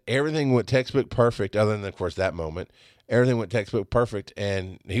 And everything went textbook perfect, other than, of course, that moment. Everything went textbook perfect,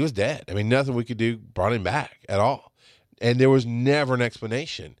 and he was dead. I mean, nothing we could do brought him back at all. And there was never an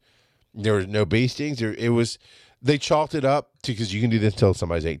explanation. There was no bee stings. They chalked it up to, because you can do this until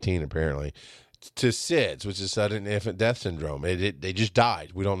somebody's 18, apparently, to SIDS, which is sudden infant death syndrome. They just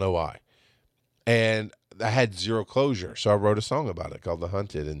died. We don't know why. And I had zero closure, so I wrote a song about it called The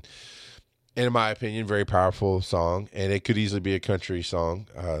Hunted. And in my opinion, very powerful song, and it could easily be a country song.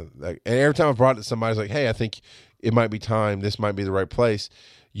 And every time I brought it to somebody's like, hey, I think it might be time. This might be the right place.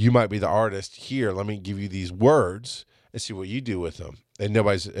 You might be the artist here. Let me give you these words and see what you do with them. And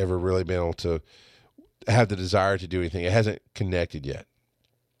nobody's ever really been able to have the desire to do anything. It hasn't connected yet.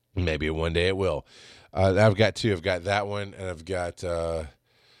 Maybe one day it will. I've got two. I've got that one, and I've got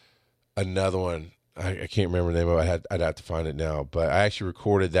another one. I can't remember the name of it. I'd have to find it now. But I actually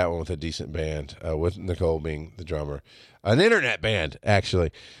recorded that one with a decent band, with Nicole being the drummer. An internet band,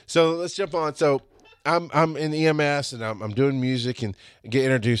 actually. So let's jump on. So I'm in EMS, and I'm doing music and get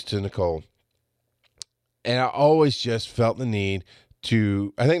introduced to Nicole. And I always just felt the need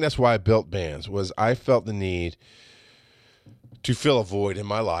to, I think that's why I built bands, was I felt the need to fill a void in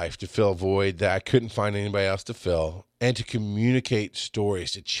my life, to fill a void that I couldn't find anybody else to fill, and to communicate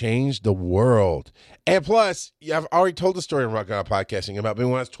stories, to change the world. And plus, I've already told the story in Rock God Podcasting about when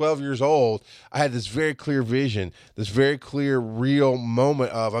I was 12 years old, I had this very clear vision, this very clear, real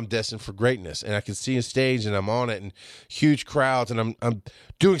moment of I'm destined for greatness. And I can see a stage and I'm on it and huge crowds and I'm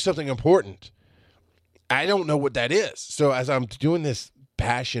doing something important. I don't know what that is. So as I'm doing this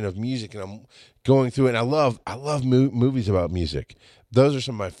passion of music and I'm going through it, and I love movies about music. Those are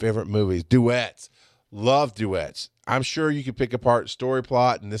some of my favorite movies. Duets. Love duets. I'm sure you could pick apart story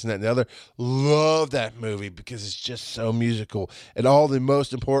plot and this and that and the other. Love that movie because it's just so musical. And all the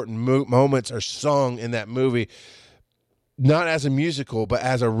most important moments are sung in that movie. Not as a musical, but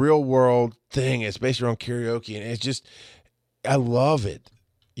as a real world thing. It's based around karaoke. And it's just, I love it.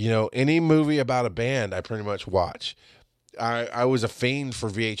 Any movie about a band I pretty much watch. I was a fiend for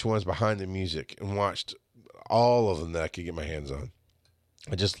VH1's Behind the Music and watched all of them that I could get my hands on.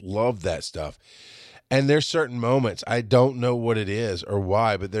 I just loved that stuff. And there's certain moments, I don't know what it is or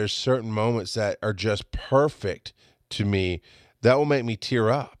why, but there's certain moments that are just perfect to me that will make me tear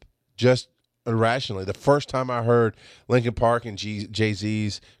up just irrationally. The first time I heard Linkin Park and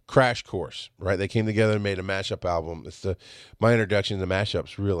Jay-Z's Crash Course, right? They came together and made a mashup album. It's my introduction to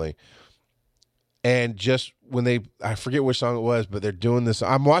mashups, really. And just when I forget which song it was, but they're doing this.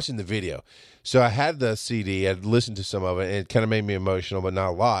 I'm watching the video. So I had the CD, I'd listened to some of it, and it kind of made me emotional, but not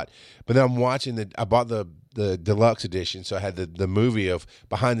a lot. But then I'm watching I bought the deluxe edition, so I had the movie of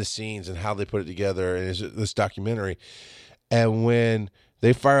behind the scenes and how they put it together, and it's this documentary. And when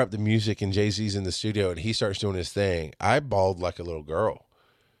they fire up the music and Jay-Z's in the studio and he starts doing his thing, I bawled like a little girl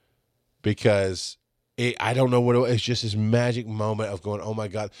because I don't know what it was. It's just this magic moment of going, oh my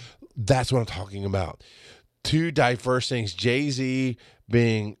God, that's what I'm talking about. Two diverse things. Jay-Z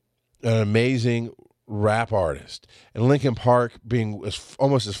being an amazing rap artist and Linkin Park being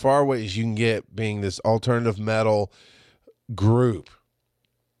almost as far away as you can get, being this alternative metal group.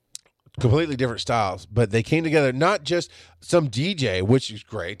 Completely different styles, but they came together, not just some DJ, which is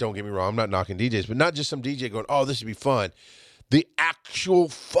great. Don't get me wrong. I'm not knocking DJs, but not just some DJ going, oh, this would be fun. The actual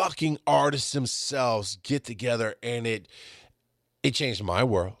fucking artists themselves get together, and it changed my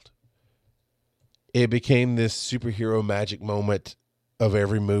world. It became this superhero magic moment of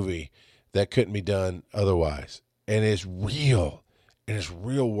every movie that couldn't be done otherwise. And it's real, and it's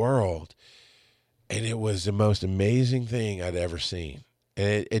real world. And it was the most amazing thing I'd ever seen.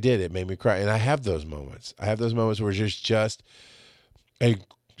 And it did. It made me cry. And I have those moments. I have those moments where there's just a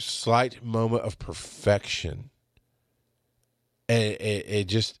slight moment of perfection. And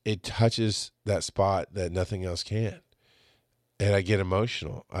it touches that spot that nothing else can. And I get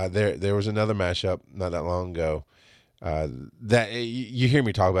emotional. There was another mashup not that long ago that you hear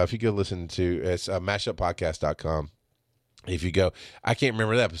me talk about. If you go listen to, it's mashuppodcast.com. If you go, I can't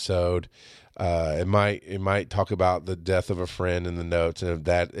remember the episode. It might talk about the death of a friend in the notes, and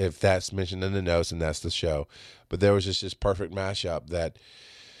if that's mentioned in the notes, and that's the show. But there was just this perfect mashup that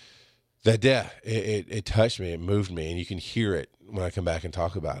it touched me, it moved me, and you can hear it when I come back and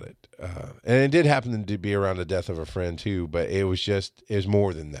talk about it. And it did happen to be around the death of a friend too, but it was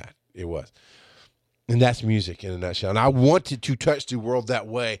more than that. It was. And that's music in a nutshell. And I wanted to touch the world that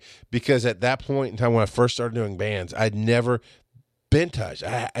way because at that point in time when I first started doing bands, I'd never been touched.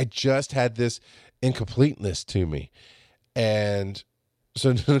 I just had this incompleteness to me. And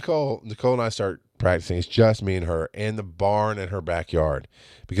so Nicole and I start practicing. It's just me and her in the barn in her backyard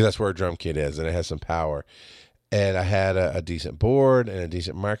because that's where her drum kit is and it has some power. And I had a decent board and a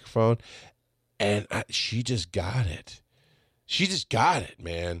decent microphone. And she just got it. She just got it,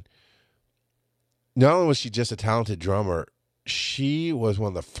 man. Not only was she just a talented drummer, she was one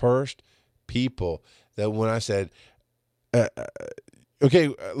of the first people that when I said, okay,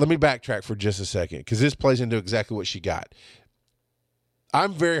 let me backtrack for just a second because this plays into exactly what she got.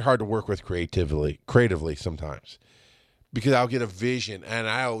 I'm very hard to work with creatively sometimes because I'll get a vision and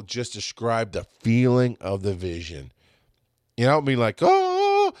I'll just describe the feeling of the vision. You know, I don't mean like,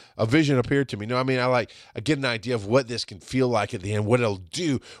 oh, a vision appeared to me. No, I mean, I get an idea of what this can feel like at the end, what it'll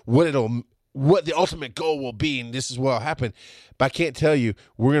do, what the ultimate goal will be, and this is what will happen. But I can't tell you,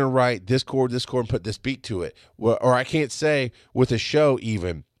 we're going to write this chord, and put this beat to it. Or I can't say with a show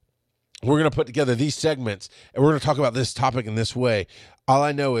even, we're going to put together these segments, and we're going to talk about this topic in this way. All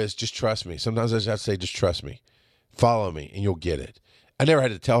I know is just trust me. Sometimes I just have to say, just trust me. Follow me, and you'll get it. I never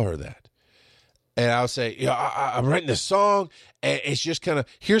had to tell her that. And I'll say, I'm writing this song, and it's just kind of,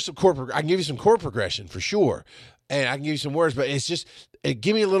 here's some chord I can give you some chord progression for sure. And I can give you some words, but it's just,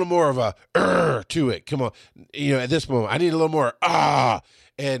 give me a little more of a to it. Come on. At this moment, I need a little more,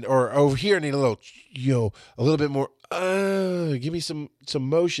 or over here I need a little, a little bit more. Give me some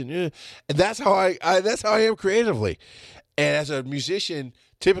motion. And that's how I am creatively. And as a musician,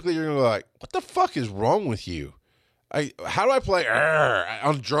 typically you're gonna be like, what the fuck is wrong with you? How do I play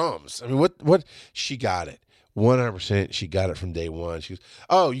on drums? I mean, what? She got it 100%. She got it from day one. She goes,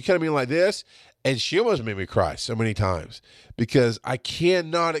 oh, you kind of mean like this? And she almost made me cry so many times because I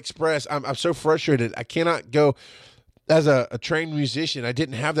cannot express. I'm so frustrated. I cannot go as a trained musician. I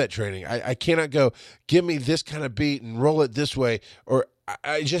didn't have that training. I cannot go, give me this kind of beat and roll it this way. Or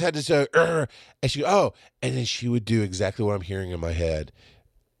I just had to say, and she go, oh, and then she would do exactly what I'm hearing in my head.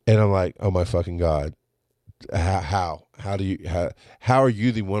 And I'm like, oh my fucking God. How are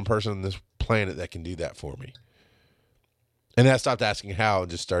you the one person on this planet that can do that for me? And then I stopped asking how and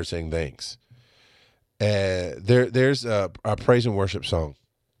just started saying thanks. There's a praise and worship song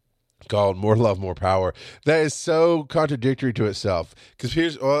called More Love, More Power that is so contradictory to itself. Because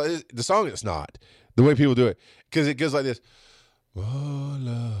the song is not the way people do it, because it goes like this: more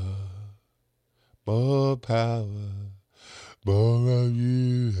love, more power, more of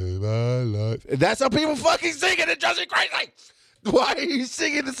you in my life. And that's how people fucking sing it. It drives me crazy. Why are you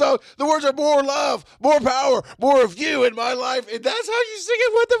singing the song? The words are more love, more power, more of you in my life. And that's how you sing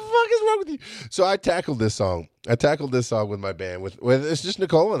it. What the fuck is wrong with you? So I tackled this song. With my band. With it's just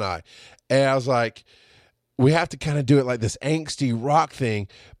Nicole and I. And I was like, we have to kind of do it like this angsty rock thing,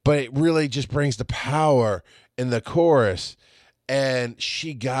 but it really just brings the power in the chorus. And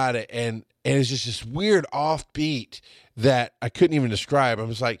she got it. And it's just this weird offbeat that I couldn't even describe. I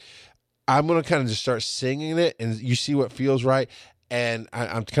was like, I'm going to kind of just start singing it and you see what feels right. And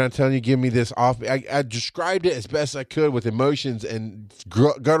I'm kind of telling you, give me this off. I described it as best I could with emotions and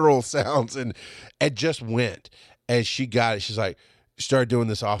guttural sounds, and it just went. And she got it. She's like, started doing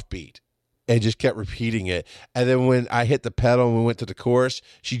this offbeat and just kept repeating it. And then when I hit the pedal and we went to the chorus,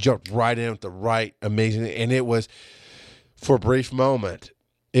 she jumped right in with the right amazing. And it was, for a brief moment,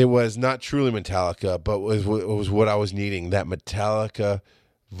 it was not truly Metallica, but it was what I was needing, that Metallica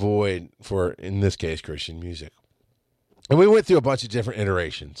void for, in this case, Christian music. And we went through a bunch of different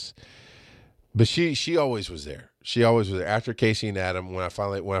iterations, but she always was there. She always was there. After Casey and Adam, when I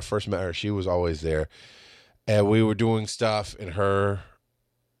first met her, she was always there. And we were doing stuff in her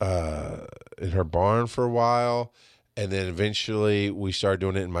barn for a while, and then eventually we started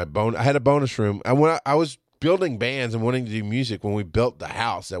doing it in my I had a bonus room. And when I was building bands and wanting to do music when we built the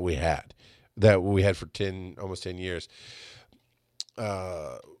house that we had for almost 10 years.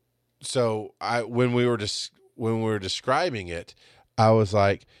 So when we were describing it, I was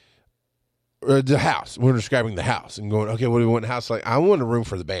like, the house. We were describing the house and going, okay, what do we want in the house? Like, I want a room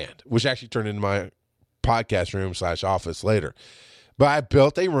for the band, which actually turned into my podcast room / office later. But I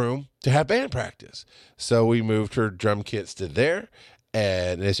built a room to have band practice. So we moved her drum kits to there,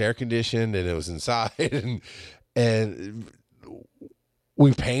 and it's air conditioned, and it was inside, and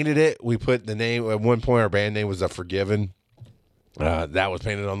we painted it. We put the name, at one point our band name was The Forgiven. That was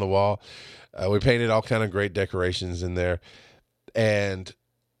painted on the wall. We painted all kind of great decorations in there. And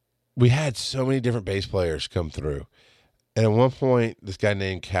we had so many different bass players come through. And at one point, this guy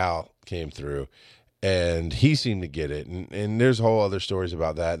named Cal came through, and he seemed to get it. And there's whole other stories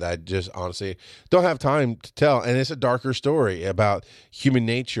about that I just honestly don't have time to tell. And it's a darker story about human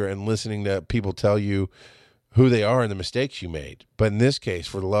nature and listening to people tell you who they are and the mistakes you made. But in this case,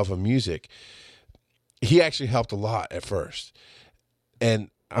 for the love of music, he actually helped a lot at first. And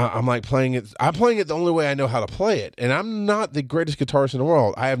I'm like playing it. I'm playing it the only way I know how to play it. And I'm not the greatest guitarist in the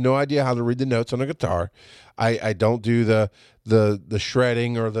world. I have no idea how to read the notes on a guitar. I don't do the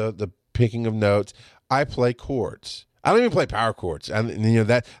shredding or the picking of notes. I play chords. I don't even play power chords. And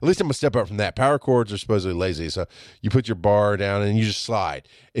that, at least I'm gonna step up from that. Power chords are supposedly lazy. So you put your bar down and you just slide.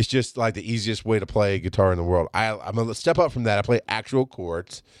 It's just like the easiest way to play guitar in the world. I'm gonna step up from that. I play actual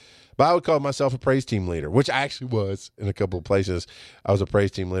chords. But I would call myself a praise team leader, which I actually was in a couple of places. I was a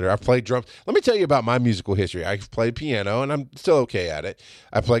praise team leader. I played drums. Let me tell you about my musical history. I played piano, and I'm still okay at it.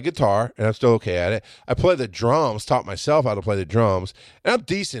 I play guitar, and I'm still okay at it. I play the drums, taught myself how to play the drums, and I'm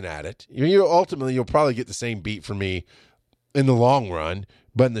decent at it. Ultimately, you'll probably get the same beat from me in the long run,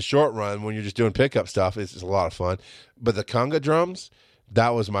 but in the short run, when you're just doing pickup stuff, it's just a lot of fun. But the conga drums, that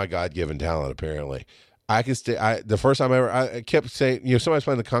was my God-given talent, apparently. I can stay. The first time I kept saying, somebody's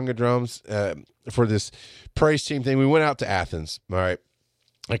playing the conga drums for this praise team thing. We went out to Athens. All right.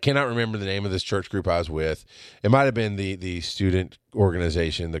 I cannot remember the name of this church group I was with. It might have been the student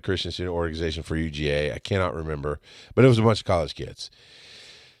organization, the Christian student organization for UGA. I cannot remember, but it was a bunch of college kids.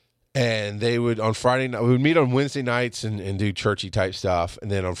 And they would, on Friday night, we would meet on Wednesday nights and do churchy type stuff.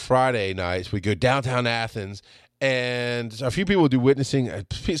 And then on Friday nights, we'd go downtown Athens And a few people do witnessing.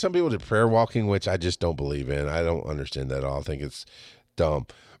 Some people do prayer walking, which I just don't believe in. I don't understand that at all. I think it's dumb.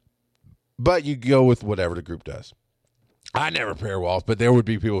 But you go with whatever the group does. I never prayer walk, but there would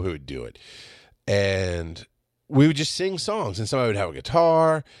be people who would do it. And we would just sing songs, and somebody would have a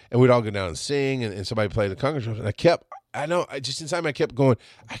guitar, and we'd all go down and sing, and somebody played the conga drums. And I just inside me, I kept going,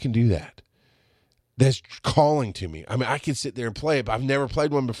 I can do that. That's calling to me. I mean, I can sit there and play it, but I've never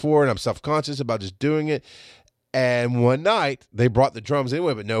played one before, and I'm self-conscious about just doing it. And one night, they brought the drums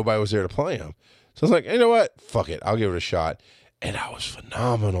anyway, but nobody was there to play them. So I was like, you know what? Fuck it. I'll give it a shot. And I was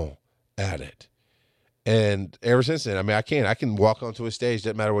phenomenal at it. And ever since then, I mean, I can walk onto a stage,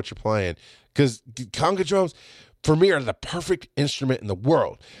 doesn't matter what you're playing. Because conga drums, for me, are the perfect instrument in the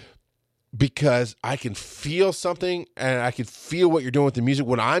world. Because I can feel something, and I can feel what you're doing with the music,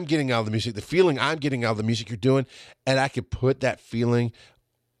 what I'm getting out of the music, the feeling I'm getting out of the music you're doing, and I can put that feeling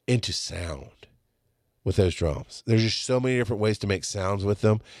into sound with those drums. There's just so many different ways to make sounds with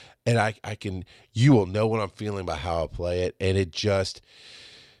them, and you will know what I'm feeling by how I play it, and it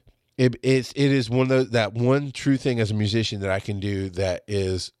is one of those, that one true thing as a musician that I can do that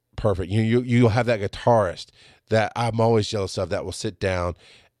is perfect. You'll have that guitarist that I'm always jealous of that will sit down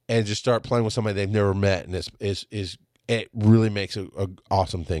and just start playing with somebody they've never met, and it really makes an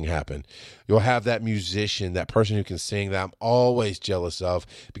awesome thing happen. You'll have that musician, that person who can sing that I'm always jealous of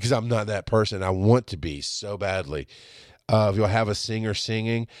because I'm not that person. I want to be so badly. You'll have a singer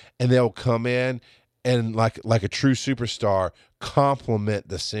singing, and they'll come in and like a true superstar, compliment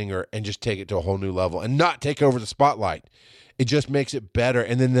the singer and just take it to a whole new level and not take over the spotlight. It just makes it better.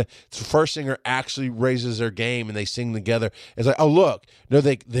 And then the first singer actually raises their game and they sing together. It's like, oh, look, no,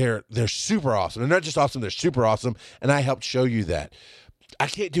 they're super awesome. They're not just awesome, they're super awesome. And I helped show you that. I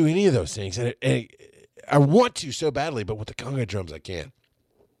can't do any of those things. And I want to so badly, but with the conga drums, I can.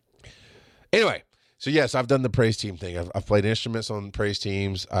 Anyway, so yes, I've done the praise team thing. I've played instruments on praise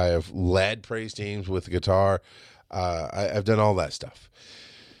teams. I have led praise teams with the guitar. I've done all that stuff.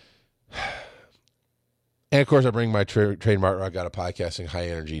 And, of course, I bring my trademark, I got a podcasting high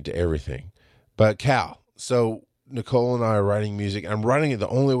energy to everything. But, Cal, so Nicole and I are writing music. I'm writing it the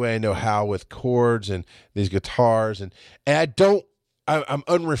only way I know how with chords and these guitars. And I'm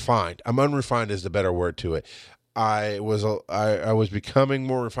unrefined. I'm unrefined is the better word to it. I was becoming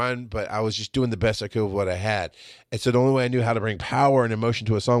more refined, but I was just doing the best I could with what I had. And so the only way I knew how to bring power and emotion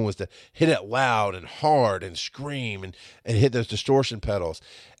to a song was to hit it loud and hard and scream and hit those distortion pedals.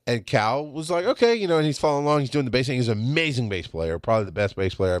 And Cal was like, okay, and he's following along. He's doing the bass thing. He's an amazing bass player, probably the best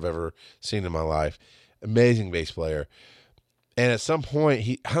bass player I've ever seen in my life. Amazing bass player. And at some point,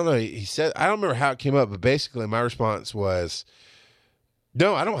 he said, I don't remember how it came up, but basically my response was,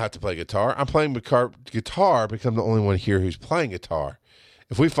 no, I don't have to play guitar. I'm playing guitar because I'm the only one here who's playing guitar.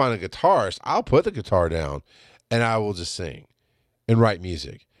 If we find a guitarist, I'll put the guitar down and I will just sing and write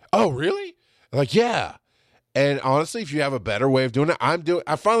music. Oh, really? I'm like, yeah. And honestly, if you have a better way of doing it, I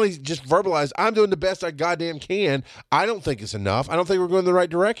finally just verbalized, I'm doing the best I goddamn can. I don't think it's enough. I don't think we're going in the right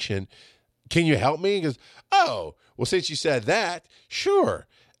direction. Can you help me? He goes, oh, well, since you said that, sure.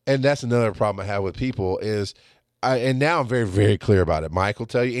 And that's another problem I have with people is, and now I'm very, very clear about it. Mike will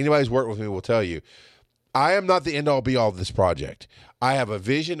tell you, anybody who's worked with me will tell you, I am not the end-all, be-all of this project. I have a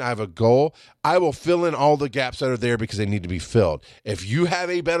vision. I have a goal. I will fill in all the gaps that are there because they need to be filled. If you have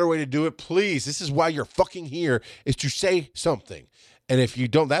a better way to do it, please, this is why you're fucking here, is to say something. And if you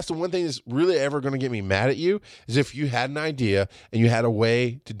don't, that's the one thing that's really ever going to get me mad at you, is if you had an idea and you had a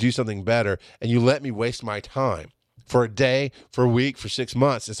way to do something better and you let me waste my time for a day, for a week, for 6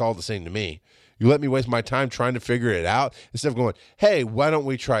 months, it's all the same to me. You let me waste my time trying to figure it out instead of going, hey, why don't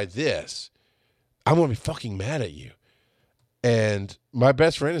we try this? I'm going to be fucking mad at you. And my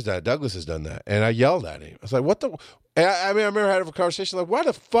best friend has done it. Douglas has done that. And I yelled at him. I was like, what the? I remember having a conversation like, why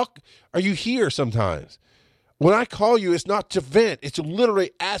the fuck are you here sometimes? When I call you, it's not to vent. It's to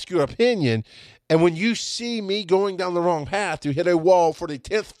literally ask your opinion. And when you see me going down the wrong path to hit a wall for the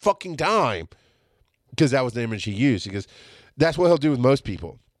 10th fucking time, because that was the image he used, because that's what he'll do with most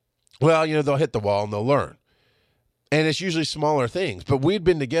people. Well, they'll hit the wall and they'll learn. And it's usually smaller things. But we'd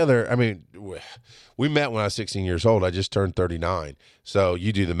been together. I mean, we met when I was 16 years old. I just turned 39. So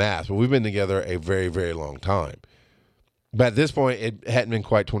you do the math. But we've been together a very, very long time. But at this point, it hadn't been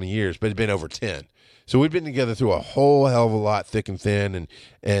quite 20 years, but it'd been over 10. So we've been together through a whole hell of a lot, thick and thin,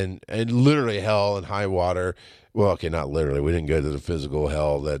 and literally hell and high water. Well, okay, not literally. We didn't go to the physical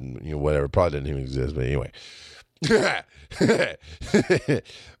hell that, whatever. Probably didn't even exist. But anyway.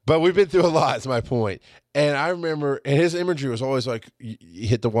 But we've been through a lot, is my point. And I remember, and his imagery was always like, you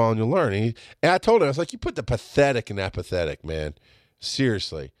hit the wall and you'll learn. And I told him, I was like, you put the pathetic in apathetic, man.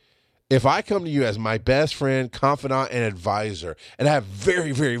 Seriously. If I come to you as my best friend, confidant, and advisor, and I have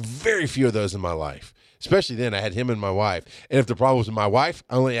very, very, very few of those in my life, especially then I had him and my wife. And if the problem was with my wife,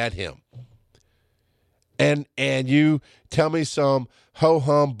 I only had him. And you tell me some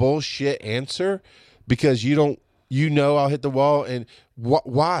ho-hum bullshit answer because you know I'll hit the wall. And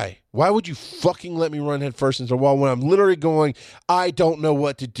why? Why would you fucking let me run head first into the wall when I'm literally going, I don't know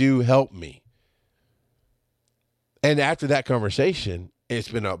what to do, help me. And after that conversation, it's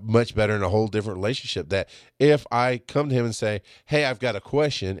been a much better and a whole different relationship that if I come to him and say, hey, I've got a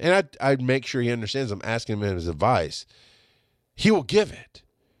question, and I'd make sure he understands I'm asking him his advice, he will give it.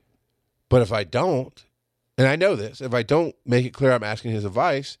 But if I don't, and I know this, if I don't make it clear I'm asking his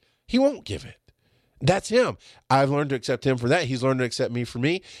advice, he won't give it. That's him. I've learned to accept him for that. He's learned to accept me for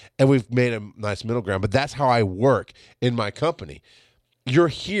me, and we've made a nice middle ground. But that's how I work in my company. You're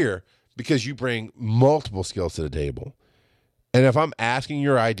here because you bring multiple skills to the table. And if I'm asking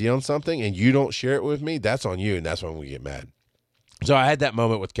your idea on something and you don't share it with me, that's on you, and that's when we get mad. So I had that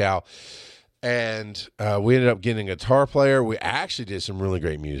moment with Cal, and we ended up getting a guitar player. We actually did some really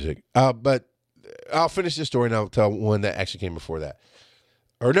great music. But I'll finish this story and I'll tell one that actually came before that.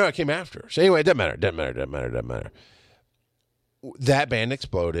 Or no, it came after. So anyway, it doesn't matter. That band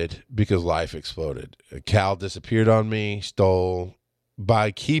exploded because life exploded. Cal disappeared on me, stole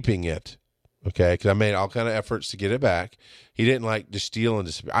by keeping it. Okay, because I made all kind of efforts to get it back. He didn't like just steal and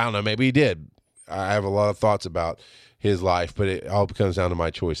disappear. I don't know, maybe he did. I have a lot of thoughts about his life, but it all comes down to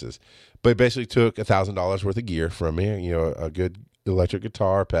my choices. But he basically took $1,000 worth of gear from me, a good electric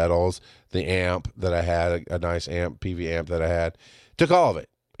guitar, pedals, the amp that I had, a nice amp, PV amp that I had. Took all of it.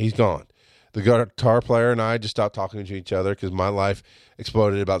 He's gone. The guitar player and I just stopped talking to each other because my life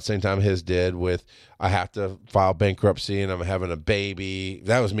exploded about the same time his did with I have to file bankruptcy and I'm having a baby.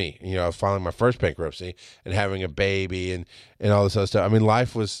 That was me. I was filing my first bankruptcy and having a baby and all this other stuff. I mean,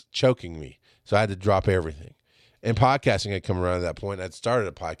 life was choking me. So I had to drop everything. And podcasting had come around at that point. I'd started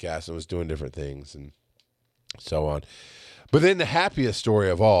a podcast and was doing different things and so on. But then the happiest story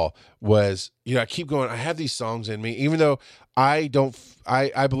of all was, I keep going, I have these songs in me, even though I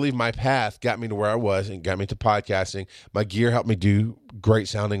believe my path got me to where I was and got me to podcasting. My gear helped me do great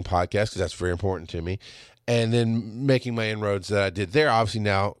sounding podcasts because that's very important to me. And then making my inroads that I did there, obviously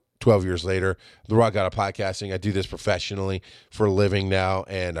now 12 years later, the Rock God of Podcasting, I do this professionally for a living now,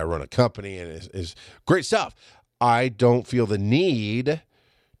 and I run a company, and it's great stuff. I don't feel the need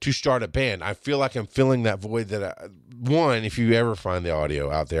to start a band. I feel like I'm filling that void that if you ever find the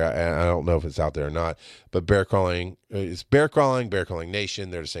audio out there, I don't know if it's out there or not, but Bear Crawling Nation,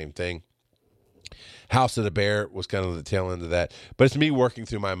 they're the same thing. House of the Bear was kind of the tail end of that, but it's me working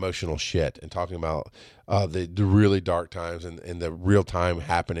through my emotional shit and talking about the really dark times and the real time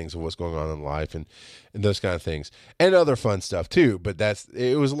happenings of what's going on in life and those kind of things and other fun stuff too. But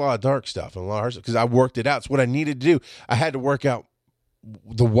it was a lot of dark stuff and a lot of hard stuff because I worked it out. It's what I needed to do. I had to work out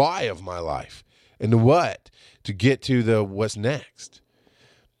the why of my life and the what to get to the what's next.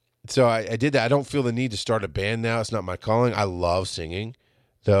 So I did that. I don't feel the need to start a band now. It's not my calling. I love singing,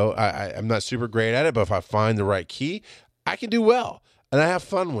 though. I'm not super great at it, but if I find the right key, I can do well, and I have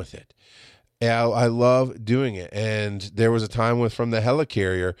fun with it. And I love doing it. And there was a time From the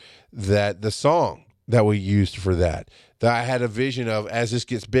Helicarrier that the song that we used for that I had a vision of as this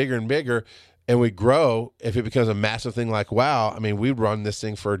gets bigger and bigger, and we grow, if it becomes a massive thing like WOW, I mean, we'd run this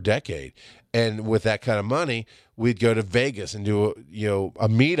thing for a decade. And with that kind of money, we'd go to Vegas and do a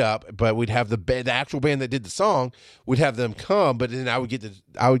meetup, but we'd have the actual band that did the song, we'd have them come, but then I would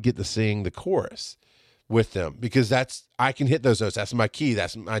get to sing the chorus with them because I can hit those notes. That's my key.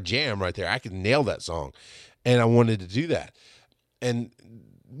 That's my jam right there. I can nail that song. And I wanted to do that. And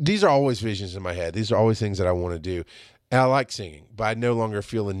these are always visions in my head. These are always things that I want to do. And I like singing, but I no longer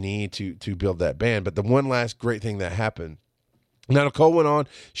feel the need to build that band. But the one last great thing that happened, now Nicole went on,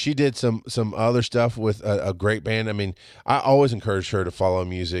 she did some other stuff with a great band. I mean, I always encouraged her to follow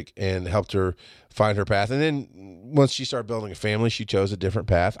music and helped her find her path. And then once she started building a family, she chose a different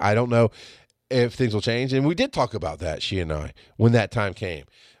path. I don't know if things will change. And we did talk about that, she and I, when that time came.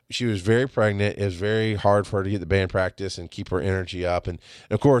 She was very pregnant. It was very hard for her to get the band practice and keep her energy up. And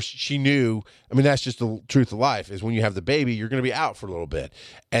of course, she knew, I mean, that's just the truth of life, is when you have the baby, you're going to be out for a little bit.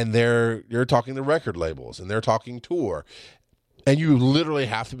 And you're talking the record labels, and they're talking tour. And you literally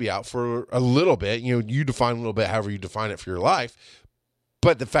have to be out for a little bit. You define a little bit however you define it for your life.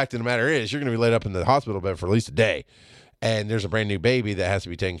 But the fact of the matter is, you're going to be laid up in the hospital bed for at least a day. And there's a brand new baby that has to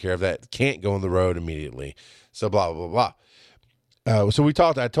be taken care of that can't go on the road immediately. So blah, blah, blah, blah. So we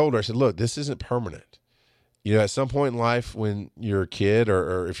talked, I told her, I said, look, this isn't permanent. At some point in life when you're a kid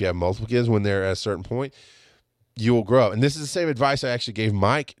or if you have multiple kids, when they're at a certain point, you will grow. And this is the same advice I actually gave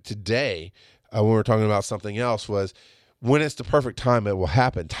Mike today when we were talking about something else, was when it's the perfect time, it will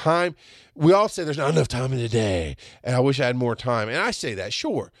happen. Time, we all say there's not enough time in the day, and I wish I had more time. And I say that,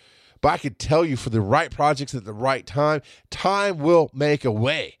 sure. But I could tell you, for the right projects at the right time, time will make a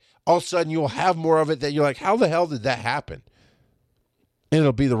way. All of a sudden, you'll have more of it that you're like, how the hell did that happen? And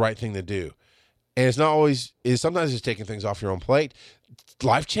it'll be the right thing to do. And it's not always, sometimes it's taking things off your own plate.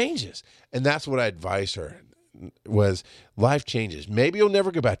 Life changes. And that's what I advised her, was life changes. Maybe you'll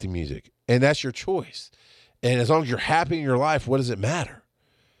never go back to music, and that's your choice. And as long as you're happy in your life, what does it matter?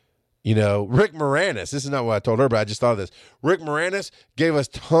 You know, Rick Moranis, this is not what I told her, but I just thought of this. Rick Moranis gave us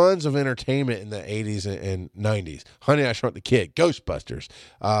tons of entertainment in the 80s and 90s. Honey, I Shrunk the Kid, Ghostbusters,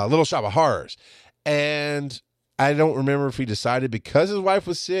 Little Shop of Horrors. And I don't remember if he decided because his wife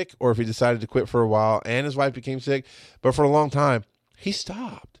was sick or if he decided to quit for a while and his wife became sick. But for a long time, he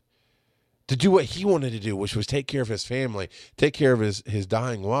stopped to do what he wanted to do, which was take care of his family, take care of his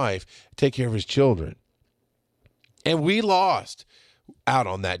dying wife, take care of his children. And we lost out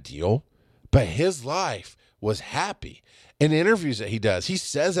on that deal, but his life was happy. In interviews that he does, he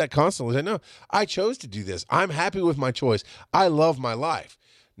says that constantly. He's like, no, I chose to do this. I'm happy with my choice. I love my life.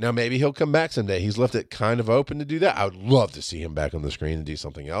 Now, maybe he'll come back someday. He's left it kind of open to do that. I would love to see him back on the screen and do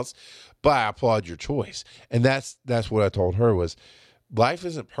something else, but I applaud your choice. And that's what I told her, was life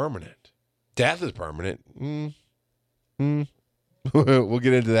isn't permanent. Death is permanent. We'll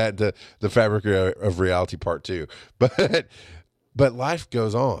get into that, the fabric of reality part 2. But life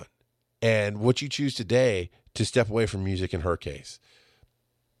goes on. And what you choose today to step away from music, in her case,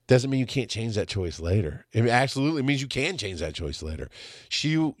 doesn't mean you can't change that choice later. It absolutely means you can change that choice later.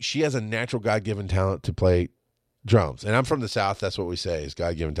 She has a natural God-given talent to play drums. And I'm from the South. That's what we say, is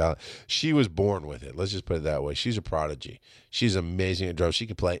God-given talent. She was born with it. Let's just put it that way. She's a prodigy. She's amazing at drums. She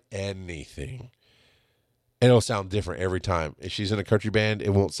can play anything. And it'll sound different every time. If she's in a country band, it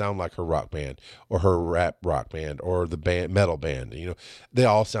won't sound like her rock band or her rap rock band or the band metal band. You know, they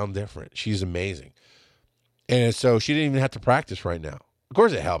all sound different. She's amazing. And so she didn't even have to practice right now. Of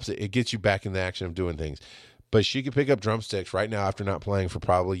course it helps. It gets you back in the action of doing things. But she could pick up drumsticks right now after not playing for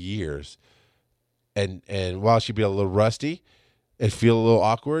probably years. And while she'd be a little rusty and feel a little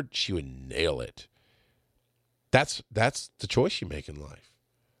awkward, she would nail it. That's the choice you make in life.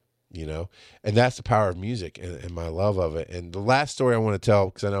 You know, and that's the power of music and my love of it. And the last story I want to tell,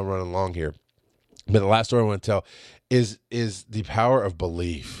 because I know I'm running long here, but the last story I want to tell is the power of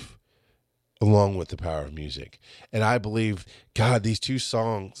belief along with the power of music. And I believe, God, these 2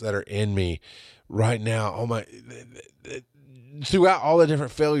 songs that are in me right now, throughout all the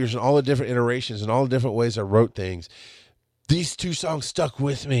different failures and all the different iterations and all the different ways I wrote things, these 2 songs stuck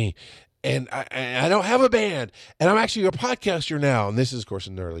with me. And I don't have a band, and I'm actually a podcaster now. And this is, of course,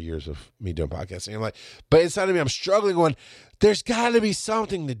 in the early years of me doing podcasting. But inside of me, I'm struggling going, there's got to be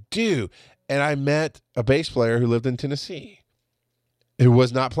something to do. And I met a bass player who lived in Tennessee, who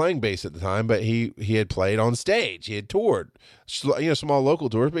was not playing bass at the time, but he had played on stage. He had toured, small local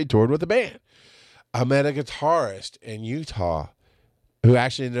tours, but he toured with a band. I met a guitarist in Utah who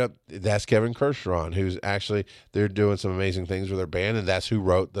actually ended up, that's Kevin Kershron, who's actually, they're doing some amazing things with their band, and that's who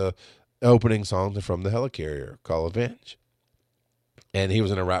wrote the opening song from the Helicarrier called Avenge. And he was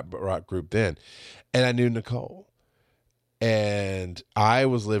in a rock group then. And I knew Nicole. And I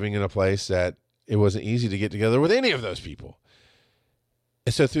was living in a place that it wasn't easy to get together with any of those people.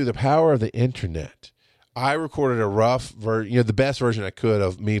 And so through the power of the internet, I recorded a rough version, the best version I could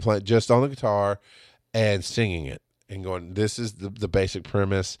of me playing just on the guitar and singing it and going, this is the basic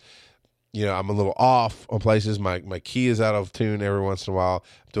premise. I'm a little off on places. My key is out of tune every once in a while.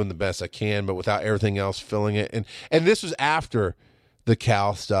 I'm doing the best I can, but without everything else filling it. And this was after the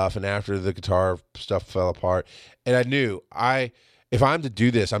Cal stuff and after the guitar stuff fell apart. And I knew if I'm to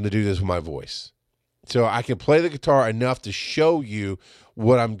do this, I'm to do this with my voice. So I can play the guitar enough to show you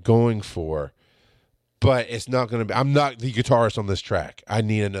what I'm going for, but it's not going to be, I'm not the guitarist on this track. I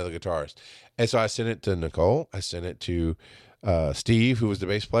need another guitarist. And so I sent it to Nicole. I sent it to Steve, who was the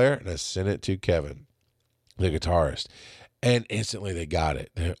bass player, and I sent it to Kevin, the guitarist. And instantly they got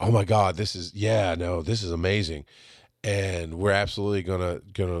it. Oh my God, this is amazing. And we're absolutely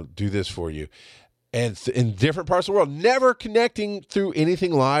gonna do this for you. And in different parts of the world, never connecting through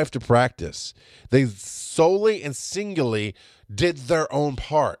anything live to practice. They solely and singly did their own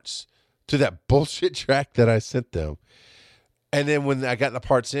parts to that bullshit track that I sent them. And then when I got the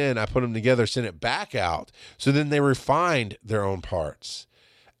parts in, I put them together, sent it back out. So then they refined their own parts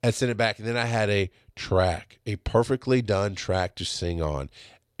and sent it back. And then I had a perfectly done track to sing on.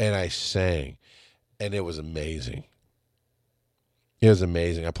 And I sang. And it was amazing. It was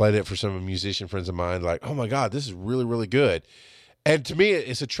amazing. I played it for some musician friends of mine, like, oh my God, this is really, really good. And to me,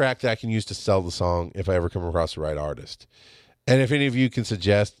 it's a track that I can use to sell the song if I ever come across the right artist. And if any of you can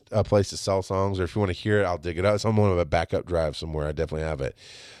suggest a place to sell songs, or if you want to hear it, I'll dig it up. It's on one of a backup drive somewhere. I definitely have it.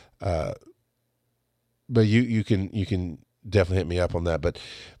 But you can definitely hit me up on that. But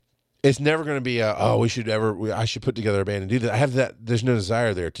it's never going to be I should put together a band and do that. I have that. There's no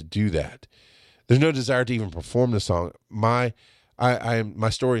desire there to do that. There's no desire to even perform the song. My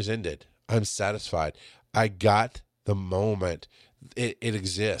story's ended. I'm satisfied. I got the moment. It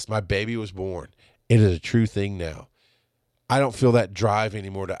exists. My baby was born. It is a true thing now. I don't feel that drive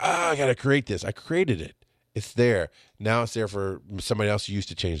anymore to, I got to create this. I created it. It's there. Now it's there for somebody else who used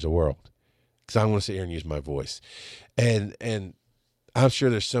to change the world. Because I want to sit here and use my voice. And I'm sure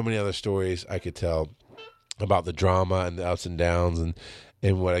there's so many other stories I could tell about the drama and the ups and downs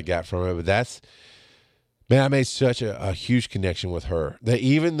and what I got from it. But I made such a huge connection with her that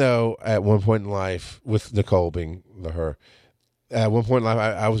even though at one point in life, with Nicole being her, at one point in life,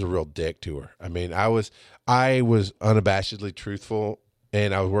 I was a real dick to her. I mean, I was unabashedly truthful,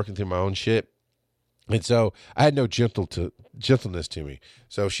 and I was working through my own shit. And so I had no gentleness to me.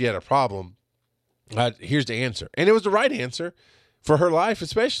 So if she had a problem, here's the answer. And it was the right answer for her life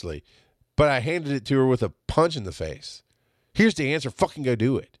especially. But I handed it to her with a punch in the face. Here's the answer. Fucking go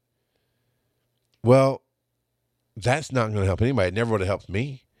do it. Well, that's not going to help anybody. It never would have helped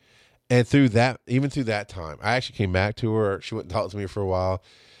me. And even through that time, I actually came back to her. She wouldn't talk to me for a while.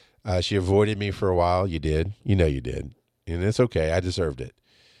 She avoided me for a while. You did. You know you did. And it's okay. I deserved it.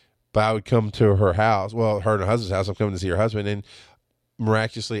 But I would come to her house. Well, her and her husband's house. I'm coming to see her husband. And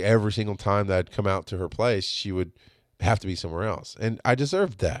miraculously, every single time that I'd come out to her place, she would have to be somewhere else. And I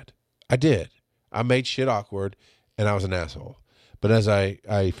deserved that. I did. I made shit awkward, and I was an asshole. But as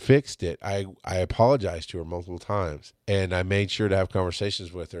I fixed it, I apologized to her multiple times, and I made sure to have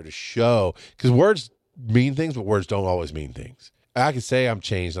conversations with her to show, because words mean things, but words don't always mean things. I can say I'm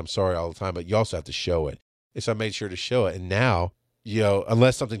changed, I'm sorry all the time, but you also have to show it. And so I made sure to show it. And now,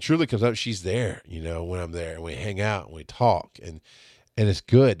 unless something truly comes up, she's there, when I'm there, and we hang out and we talk, and it's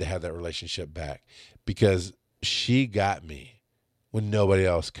good to have that relationship back because she got me when nobody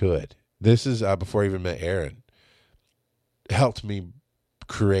else could. This is before I even met Aaron. Helped me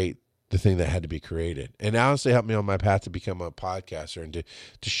create the thing that had to be created, and honestly helped me on my path to become a podcaster and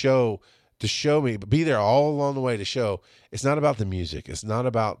to show me, but be there all along the way to show it's not about the music, it's not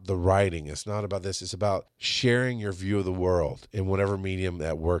about the writing, it's not about this, it's about sharing your view of the world in whatever medium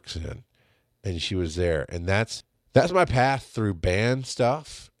that works in. And she was there, and that's my path through band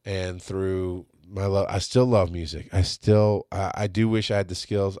stuff and through my love. I still love music. I do wish I had the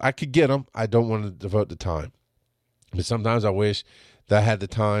skills. I could get them. I don't want to devote the time. But sometimes I wish that I had the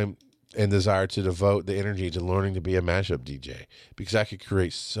time and desire to devote the energy to learning to be a mashup DJ, because I could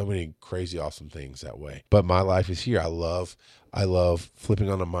create so many crazy, awesome things that way. But my life is here. I love flipping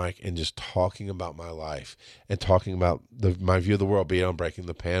on a mic and just talking about my life and talking about my view of the world, be it on Breaking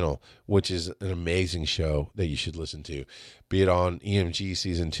the Panel, which is an amazing show that you should listen to, be it on EMG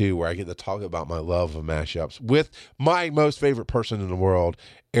Season 2, where I get to talk about my love of mashups with my most favorite person in the world,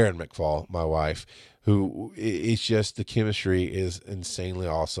 Erin McFall, my wife, who it's just, the chemistry is insanely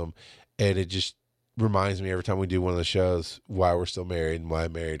awesome. And it just reminds me every time we do one of the shows why we're still married and why I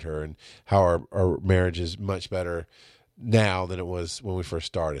married her and how our marriage is much better now than it was when we first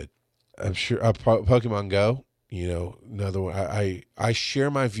started. I'm sure Pokemon Go, another one. I share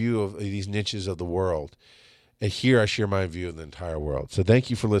my view of these niches of the world. And here I share my view of the entire world. So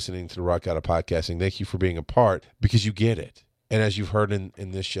thank you for listening to the Rock Out of Podcasting. Thank you for being a part, because you get it. And as you've heard in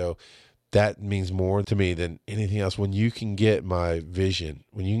this show, that means more to me than anything else. When you can get my vision,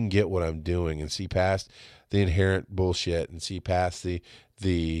 when you can get what I'm doing and see past the inherent bullshit and see past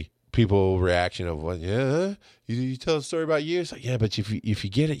the people reaction of, well, yeah, you tell a story about you. It's like, yeah, but if you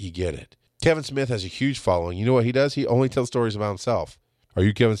get it, you get it. Kevin Smith has a huge following. You know what he does? He only tells stories about himself. Are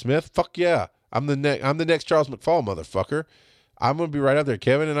you Kevin Smith? Fuck yeah. I'm the next Charles McFall, motherfucker. I'm going to be right up there.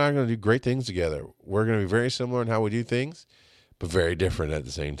 Kevin and I are going to do great things together. We're going to be very similar in how we do things, but very different at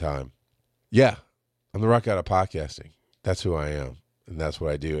the same time. Yeah, I'm the Rock Out of Podcasting. That's who I am, and that's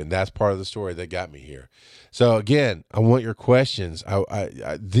what I do, and that's part of the story that got me here. So again, I want your questions.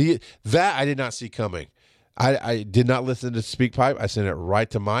 That I did not see coming. I did not listen to SpeakPipe. I sent it right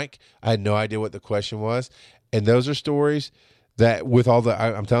to Mike. I had no idea what the question was, and those are stories that with all the,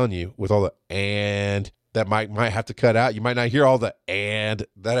 I'm telling you, with all the and that Mike might have to cut out. You might not hear all the and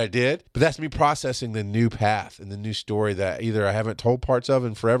that I did, but that's me processing the new path and the new story that either I haven't told parts of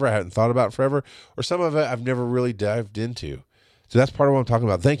in forever, I haven't thought about forever, or some of it I've never really dived into. So that's part of what I'm talking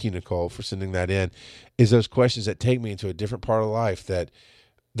about. Thank you, Nicole, for sending that in, is those questions that take me into a different part of life that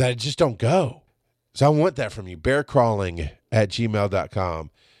just don't go. So I want that from you. Bearcrawling@gmail.com.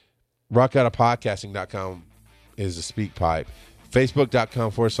 rockgottapodcasting.com is the speak pipe.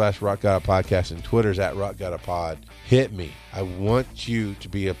 Facebook.com/rockgottapodcast and Twitter's @rockgottapod. Hit me. I want you to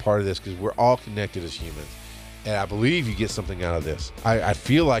be a part of this because we're all connected as humans. And I believe you get something out of this. I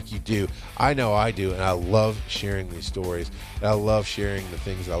feel like you do. I know I do. And I love sharing these stories. And I love sharing the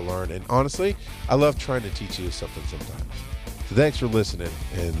things I learned. And honestly, I love trying to teach you something sometimes. So thanks for listening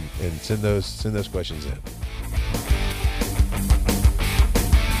and send those questions in.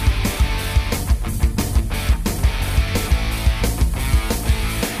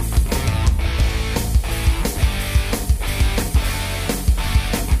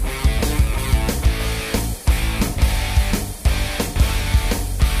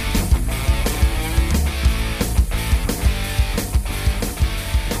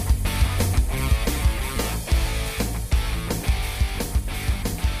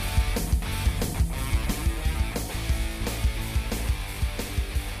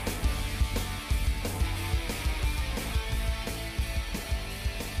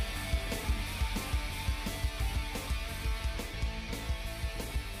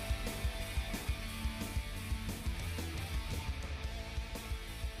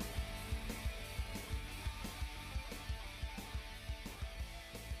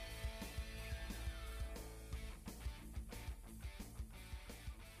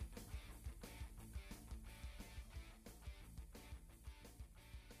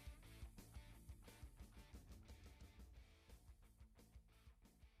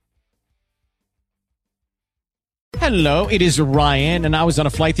 Hello, it is Ryan, and I was on a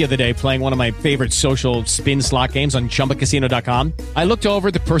flight the other day playing one of my favorite social spin slot games on ChumbaCasino.com. I looked over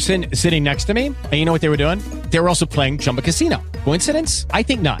at the person sitting next to me, and you know what they were doing? They were also playing Chumba Casino. Coincidence? I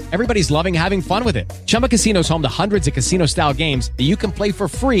think not. Everybody's loving having fun with it. Chumba Casino is home to hundreds of casino-style games that you can play for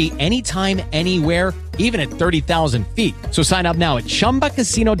free anytime, anywhere, even at 30,000 feet. So sign up now at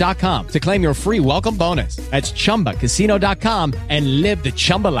ChumbaCasino.com to claim your free welcome bonus. That's ChumbaCasino.com and live the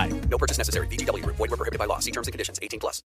Chumba life. No purchase necessary. VGW Group. Void where prohibited by law. See terms and conditions. 18+.